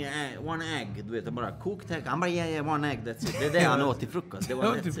give me one egg, du vet, bara kokt ägg. Han bara, one egg, that's it. Det är det han åt till frukost. Det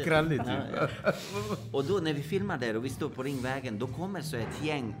var typ kralligt. Ja. Och då när vi filmade där och vi stod på Ringvägen, då kommer så ett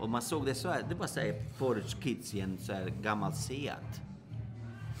gäng och man såg det så här, det var så här Forage Kids i en så här gammal Seat.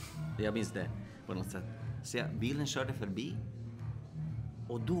 Jag minns det på något sätt. Så bilen körde förbi.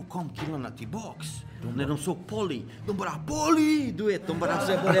 Och då kom killarna tillbaks. När de såg Polly, de bara, Polly! Du vet, de bara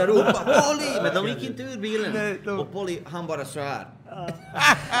så började ropa, Polly! Men de gick inte ur bilen. Och Polly, han bara så här.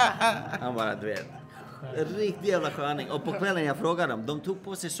 Han bara, du vet. Riktigt jävla sköning. Och på kvällen jag frågade dem, de tog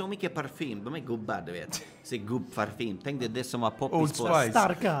på sig så mycket parfym. De är gubbar, du vet. Så gubbparfym. Tänk dig det som var poppis på. Old Spice.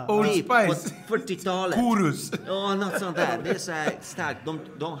 Starka. Old Spice. På 40-talet. Horus. Ja, något sånt där. Det är så här starkt.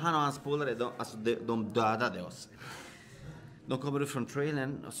 Han och hans polare, de dödade oss. De kommer ut från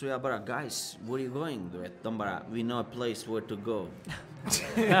trailern och så jag bara, guys, where are you going? Du vet, de bara, we know a place where to go.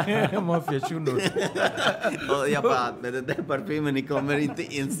 Och jag bara, med den där parfymen, ni kommer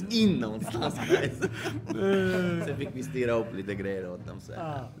inte ens in någonstans, guys. Sen fick vi styra upp lite grejer åt dem. Så.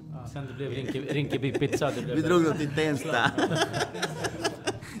 Sen det blev Rinkeby pizza. Vi drog dem till Tensta.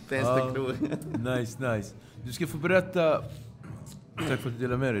 Tensta krog. Nice. Du ska få berätta... Tack för att du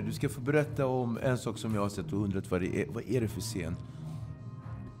delar med dig. Du ska få berätta om en sak som jag har sett och undrat vad är det för scen?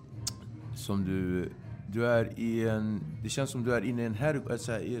 Som du är i en... Det känns som du är inne i en herrgård,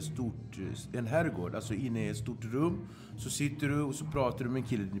 alltså en herrgård, alltså inne i ett stort rum. Så sitter du och så pratar du med en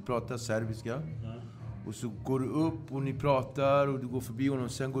kille. Ni pratar serbiska. Och så går du upp och ni pratar och du går förbi honom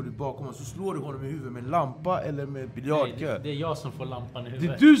och sen går du bakom och så slår du honom i huvudet med en lampa eller med biljardkö. Det är jag som får lampan i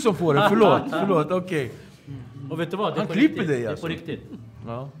huvudet. Det är du som får den, förlåt, okej. Och vet du vad? Han klipper dig alltså. Det är på riktigt.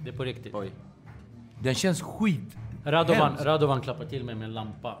 Ja. Det är på riktigt. Oj. Den känns skit. Radovan klappar till mig med en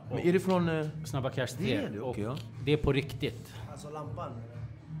lampa. Men är det från Snabba Cash 3? Det är det, okay, ja. Det är på riktigt. Alltså lampan?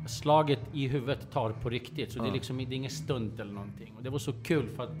 Slaget i huvudet tar på riktigt. Så det är liksom det är ingen stunt eller någonting. Och det var så kul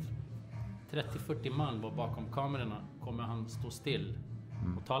för att 30-40 man var bakom kamerorna. Kommer han stå still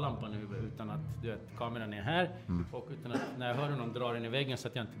och ta lampan i huvudet utan att, du vet, kameran är här. Och utan att, när jag hör någon dra den i väggen så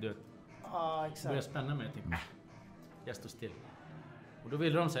att jag inte, du vet, börjar spänna mig typ. Jag står still. Och då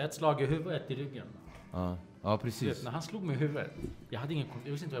ville de säga ett slag i huvudet, ett i ryggen. Ja, precis. Vet, när han slog mig i huvudet, jag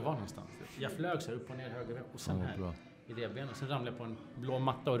visste inte var jag var någonstans. Jag flög så upp och ner, höger och sen här. i revbenen. Sen ramlade jag på en blå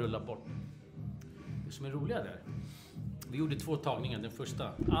matta och rullade bort. Det som är roliga där. Vi gjorde 2 tagningar, den första.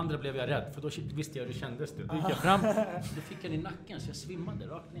 Andra blev jag rädd, för då visste jag hur det kändes. Då gick jag fram, då fick jag i nacken så jag svimmade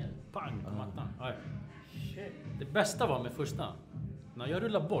rakt ner. Pang på mattan. Det bästa var med första. När jag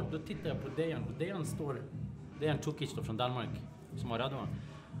rullade bort, då tittade jag på Dejan. Och Dejan Tukic från Danmark, som var Radovan.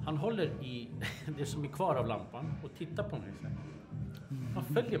 Han håller i det som är kvar av lampan och tittar på mig. Han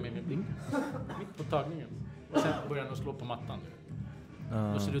följer mig med blicken. Mitt på tagningen. Och sen börjar han slå på mattan.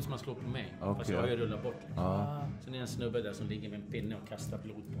 Då ser det ut som att han slår på mig. Fast jag har ju rullat bort. Sen är det en snubbe där som ligger med en pinne och kastar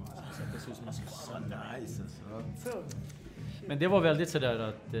blod på honom. Så det ser ut som att han slår. Men det var väldigt sådär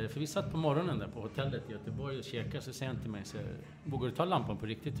att... För vi satt på morgonen där på hotellet i Göteborg och käkade. Så säger han till mig så här, vågar du ta lampan på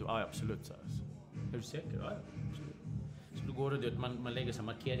riktigt? Ja, absolut. Så är du säker? Ja, absolut. Så då går det ut, man lägger så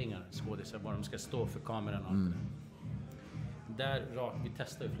markeringar, skådisar, bara de ska stå för kameran och allt det där. Rakt, vi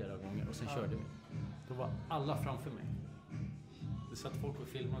testade ju flera gånger och sen körde vi. Då var alla framför mig. Det satt folk och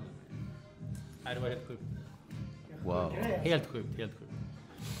filmade. Nej, det var helt sjukt. Wow. Helt sjukt.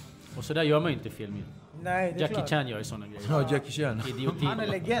 Och så där gör man ju inte film. Nej, det är Jackie klart. Chan gör ju såna grejer. Ja, Jackie Chan. Idioti. Han är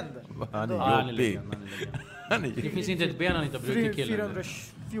legend. Han är Han är jobbig. legend. Det finns inte ett ben han inte har brutit, killen.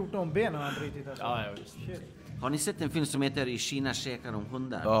 414 ben har han brutit. Alltså. Ja, visst. Har ni sett en film som heter I Kina käkar de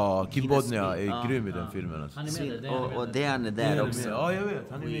hundar? Ja, Kim Bodnia är grym i den filmen. Alltså. Han är med där. Och Dejan är där också. Ja, jag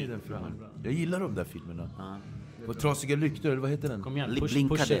vet. Han är med i den filmen. Jag gillar de där filmerna. Och Trasiga lyktor, eller vad heter den? Kom igen,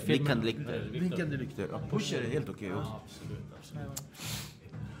 Blinkande lyktor. Blinkande lyktor. Ja, Pusher är helt okej också. Absolut.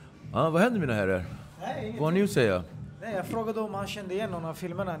 Ja, vad händer mina herrar? Vad har ni att säga? Nej, jag frågade om han kände igen någon av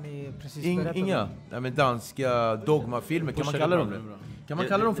filmerna ni precis berättade. Inga? Nej, men danska dogmafilmer, kan man kalla dem det? Kan man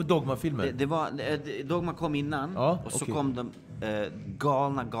kalla dem för dogmafilmer? Det var, Dogma kom innan, och så kom de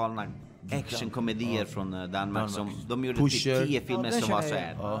galna actionkomedier från Danmark som de gjorde Pusher. 10 filmer som var så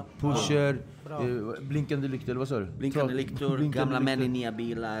här. Ja, Pusher, Blinkande lyktor, eller vad sa du? Blinkande lyktor, gamla män i nya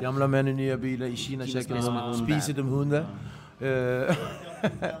bilar. Gamla män i nya bilar, i Kina käkar de spiser de hundar.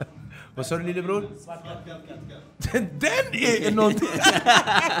 Vad sa du, lillebror? Den är någonting!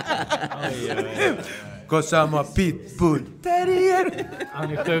 Kosama Pitbull. Terrier!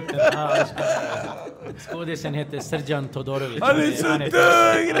 Han är sjuk. Skådisen heter Serjan Todorovic. Han är så dög!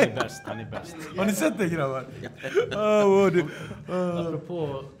 Han är bäst. Har ni sett det, grabbar?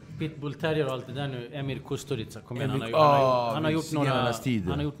 Apropå Pitbull Terrier och allt det där nu, Emir Kusturica, kom igen. Han har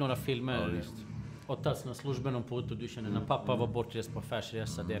gjort några filmer. Otas na službenom putu, du känner när pappa var bortrest på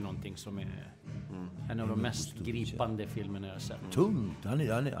affärsresa, det är någonting som är en av de mest gripande filmerna jag har sett. Tungt, det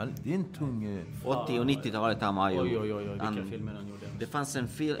är en tung... 80- och 90-talet han var ju... Oj, vilka filmer han gjorde. Det fanns en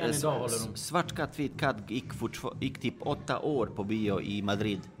film, Svart katt, vit katt, gick typ 8 år på bio i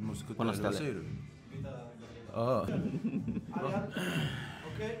Madrid. På något ställe.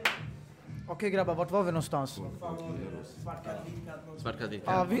 Okej grabbar, vart var vi någonstans? Svart katt, vit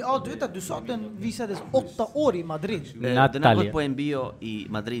katt. Du vet att du sa att den visades 8 år i Madrid. Den har gått på en bio i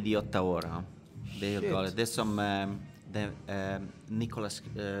Madrid i 8 år. Ja. Det är helt galet. Det är som Nicolas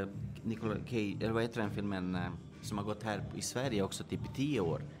Cage, eller vad heter den filmen som har gått här i Sverige också typ i 10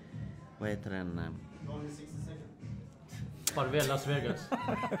 år. Vad heter den? Farväl Las Vegas.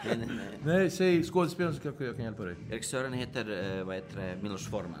 Nej, säg skådespelaren så kanske jag kan hjälpa dig. Erik Sören heter, vad heter det, Milos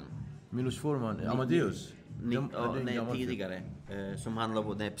Forman. Milos Forman, Amadeus. Nej, tidigare. Som handlar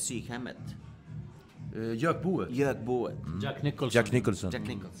om det här psykhemmet. Gökboet. Jack Nicholson.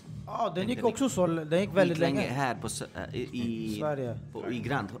 Ja, den gick också så, den gick väldigt länge. Här i Sverige. I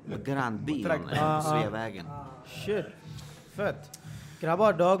Grandbion, Sveavägen. Shit, fett.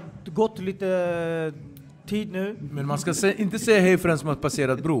 Grabbar, det har gått lite tid nu. Men man ska inte säga hej förrän som har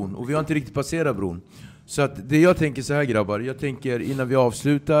passerat bron. Och vi har inte riktigt passerat bron. Så att det jag tänker så här, grabbar. Jag tänker innan vi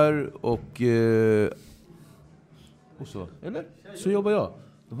avslutar och så. Eller? Så jobbar jag.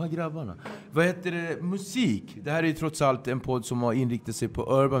 De här grabbarna. Vad heter det? Musik. Det här är trots allt en podd som har inriktat sig på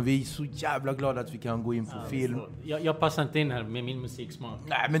urban. Vi är så jävla glada att vi kan gå in på film. Jag passar inte in här med min musiksmak.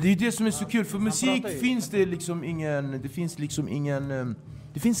 Nej, men det är ju det som är så kul. För musik finns det liksom ingen... Det finns liksom ingen...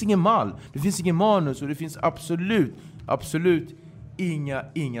 Det finns ingen mall. Det finns ingen manus. Och det finns absolut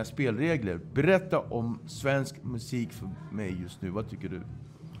inga spelregler. Berätta om svensk musik för mig just nu. Vad tycker du?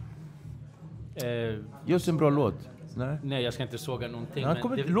 Just en bra låt. Nej, jag ska inte såga någonting.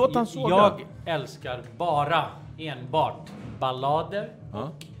 Låt han såga. Jag älskar enbart ballader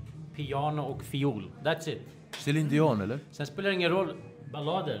och piano och fiol. That's it. Celine Dion, eller? Sen spelar det ingen roll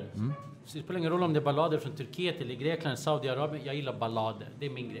ballader. Det spelar ingen roll om det är ballader från Turkiet eller Grekland, Saudiarabien. Jag gillar ballader. Det är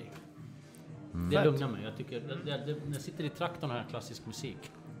min grej. Det lugnar mig. Jag tycker när jag sitter i traktorn och har klassisk musik.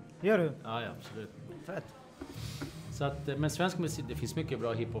 Gör du? Ja, absolut. Fett. Så att, men svensk musik, det finns mycket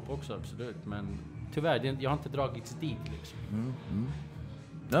bra hiphop också, absolut. Men tyvärr, jag har inte dragits dit liksom.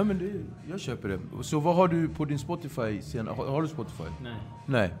 Nej, men jag köper det. Så vad har du på din Spotify sen? Har du Spotify?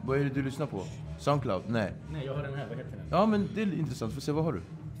 Nej. Vad är det du lyssnar på? Soundcloud? Nej, jag har den här. Vad heter den? Ja, men det är intressant. Får se, vad har du?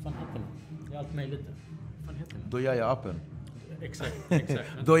 Vad heter den? Det är allt möjligt. Vad heter den? Dojaja-appen. Exakt.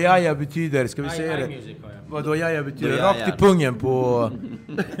 Dojaja betyder, ska vi säga det? Vad Dojaja betyder? Rakt i pungen på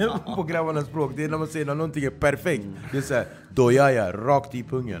grabbarnas språk. Det är när man säger att någonting är perfekt. Det är såhär, Dojaja, rakt i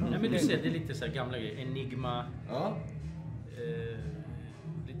pungen. Nej, men du ser, det är lite så här gamla grejer. Enigma. Ja.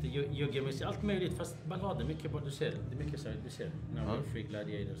 Juggemusik, allt möjligt, fast ballader, mycket vad du ser. Det är mycket så här, du ser. Now Free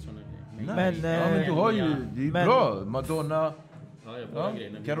Gladiator, sådana grejer. Men du har ju, det är bra. Madonna. Ja,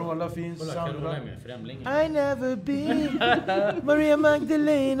 Carola finns, Sandra. Carola är med, Främling. I never been Maria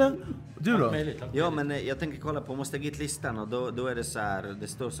Magdalena. Du då? Ja, men jag tänker kolla på, måste jag listan och då är det så här, det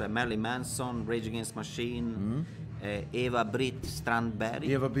står så här Marilyn Manson, Rage Against Machine, Eva Britt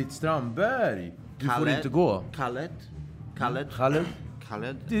Strandberg. Du får inte gå. Khaled.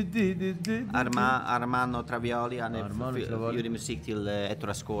 Armando Traviali, han gjorde musik till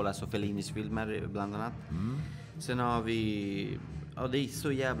Ettore Scolas och Fellinis filmer bland annat. Sen har vi, det är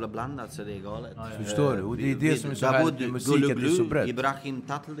så jävla blandat så det är galet. Förstår du? Och det är det som är så här med musik, att det är så brett. Ibrahim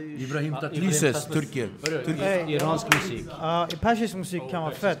Tatlises, turker. Iransk musik. Persisk musik kan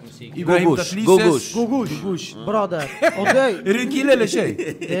vara fett. Ibrahim Tatlises. Gogush. Bra där. Är det en kille eller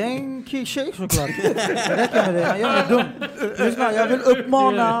tjej? Det är en tjej såklart. Det räcker med det. Jag är dum. Lyssna, jag vill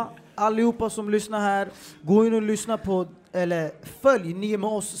uppmana allihopa som lyssnar här. Gå in och lyssna på, eller följ Ni med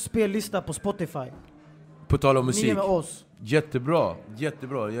oss spellista på Spotify. På tal om musik. Ni med oss. Jättebra.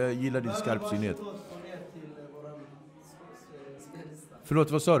 Jag gillar din skarpsynhet.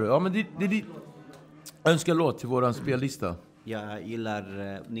 Förlåt, vad sa du? Ja, men det är din önskalåt till våran spellista. Jag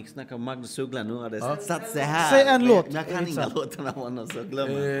gillar, ni snackar om Magnus Uggla nu, har det satt sig här. Säg en låt. Jag kan inga låtarna av honom, så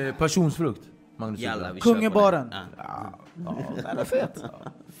glömmer. Passionsfrukt. Magnus Uggla. Kungebaren. Ja, det är fett.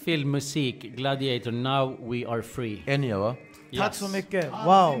 Filmmusik, Gladiator, Now We Are Free. Enya, va? Tack så mycket.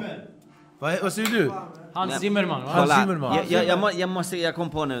 Wow. Vad säger du? Hans Zimmerman. Jag kom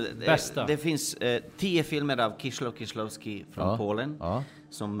på nu. Bästa. Det finns 10 filmer av Kieślowski från Polen.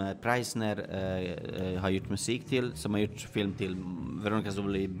 Som Preisner har gjort musik till. Som har gjort film till Veronica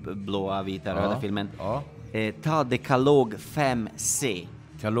Zoli, blåa, vita, röda filmen. Ta Dekalog 5C.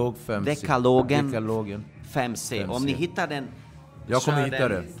 Dekalogen 5C. Om ni hittar den. Jag kommer hitta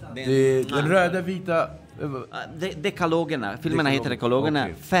den. Den röda, vita. Dekalogerna. Filmerna heter Dekalogerna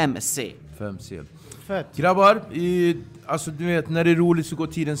 5C. Fett. Grabbar, alltså du vet, när det är roligt så går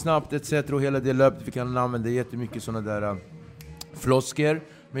tiden snabbt etc. och hela det löpet. Vi kan använda jättemycket sådana där flosker.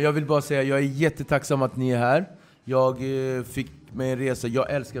 Men jag vill bara säga, jag är jättetacksam att ni är här. Jag fick med en resa.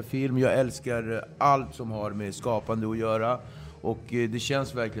 Jag älskar film, jag älskar allt som har med skapande att göra. Och det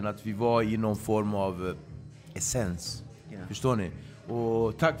känns verkligen att vi var i någon form av essens. Förstår ni?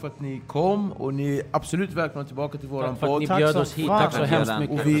 Och tack för att ni kom, och ni är absolut välkomna tillbaka till våran podd. Tack för att ni bjöd oss hit, tack så hemskt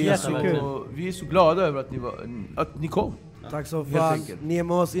mycket. Och vi är så glada över att ni kom. Tack så fan. Ni är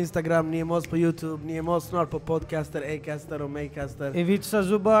med oss Instagram, ni är med oss på YouTube, ni är med oss snart på podcaster, Acaster och Maycaster. Ivica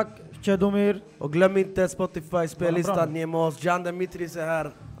Zubak, Chedomir. Och glöm inte Spotify spellistan, ni är med oss. Jan Dimitris är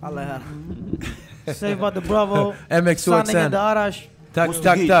här, alla är här. Save the Bravo. MXOXN.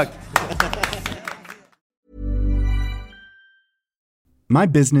 Tack. My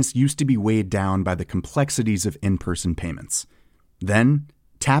business used to be weighed down by the complexities of in-person payments. Then,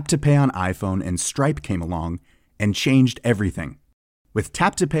 Tap to Pay on iPhone and Stripe came along and changed everything. With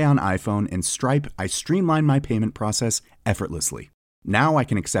Tap to Pay on iPhone and Stripe, I streamlined my payment process effortlessly. Now I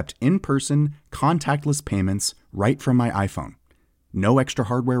can accept in-person, contactless payments right from my iPhone. No extra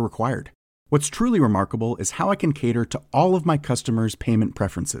hardware required. What's truly remarkable is how I can cater to all of my customers' payment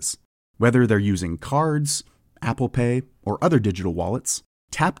preferences. Whether they're using cards, Apple Pay, or other digital wallets,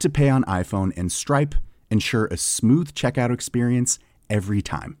 Tap to Pay on iPhone and Stripe ensure a smooth checkout experience every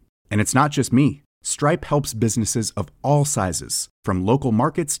time. And it's not just me. Stripe helps businesses of all sizes, from local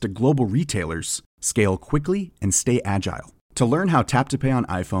markets to global retailers, scale quickly and stay agile. To learn how Tap to Pay on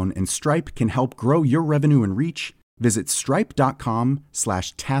iPhone and Stripe can help grow your revenue and reach, visit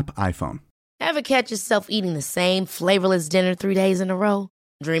stripe.com/tapiphone. Ever catch yourself eating the same flavorless dinner 3 days in a row?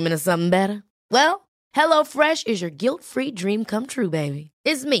 Dreaming of something better? Well, HelloFresh is your guilt-free dream come true, baby.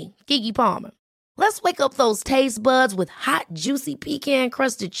 It's me, Keke Palmer. Let's wake up those taste buds with hot, juicy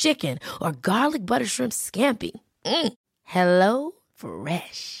pecan-crusted chicken or garlic butter shrimp scampi. Hello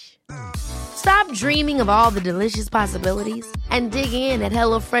Fresh. Stop dreaming of all the delicious possibilities and dig in at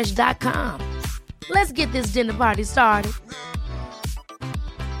HelloFresh.com. Let's get this dinner party started.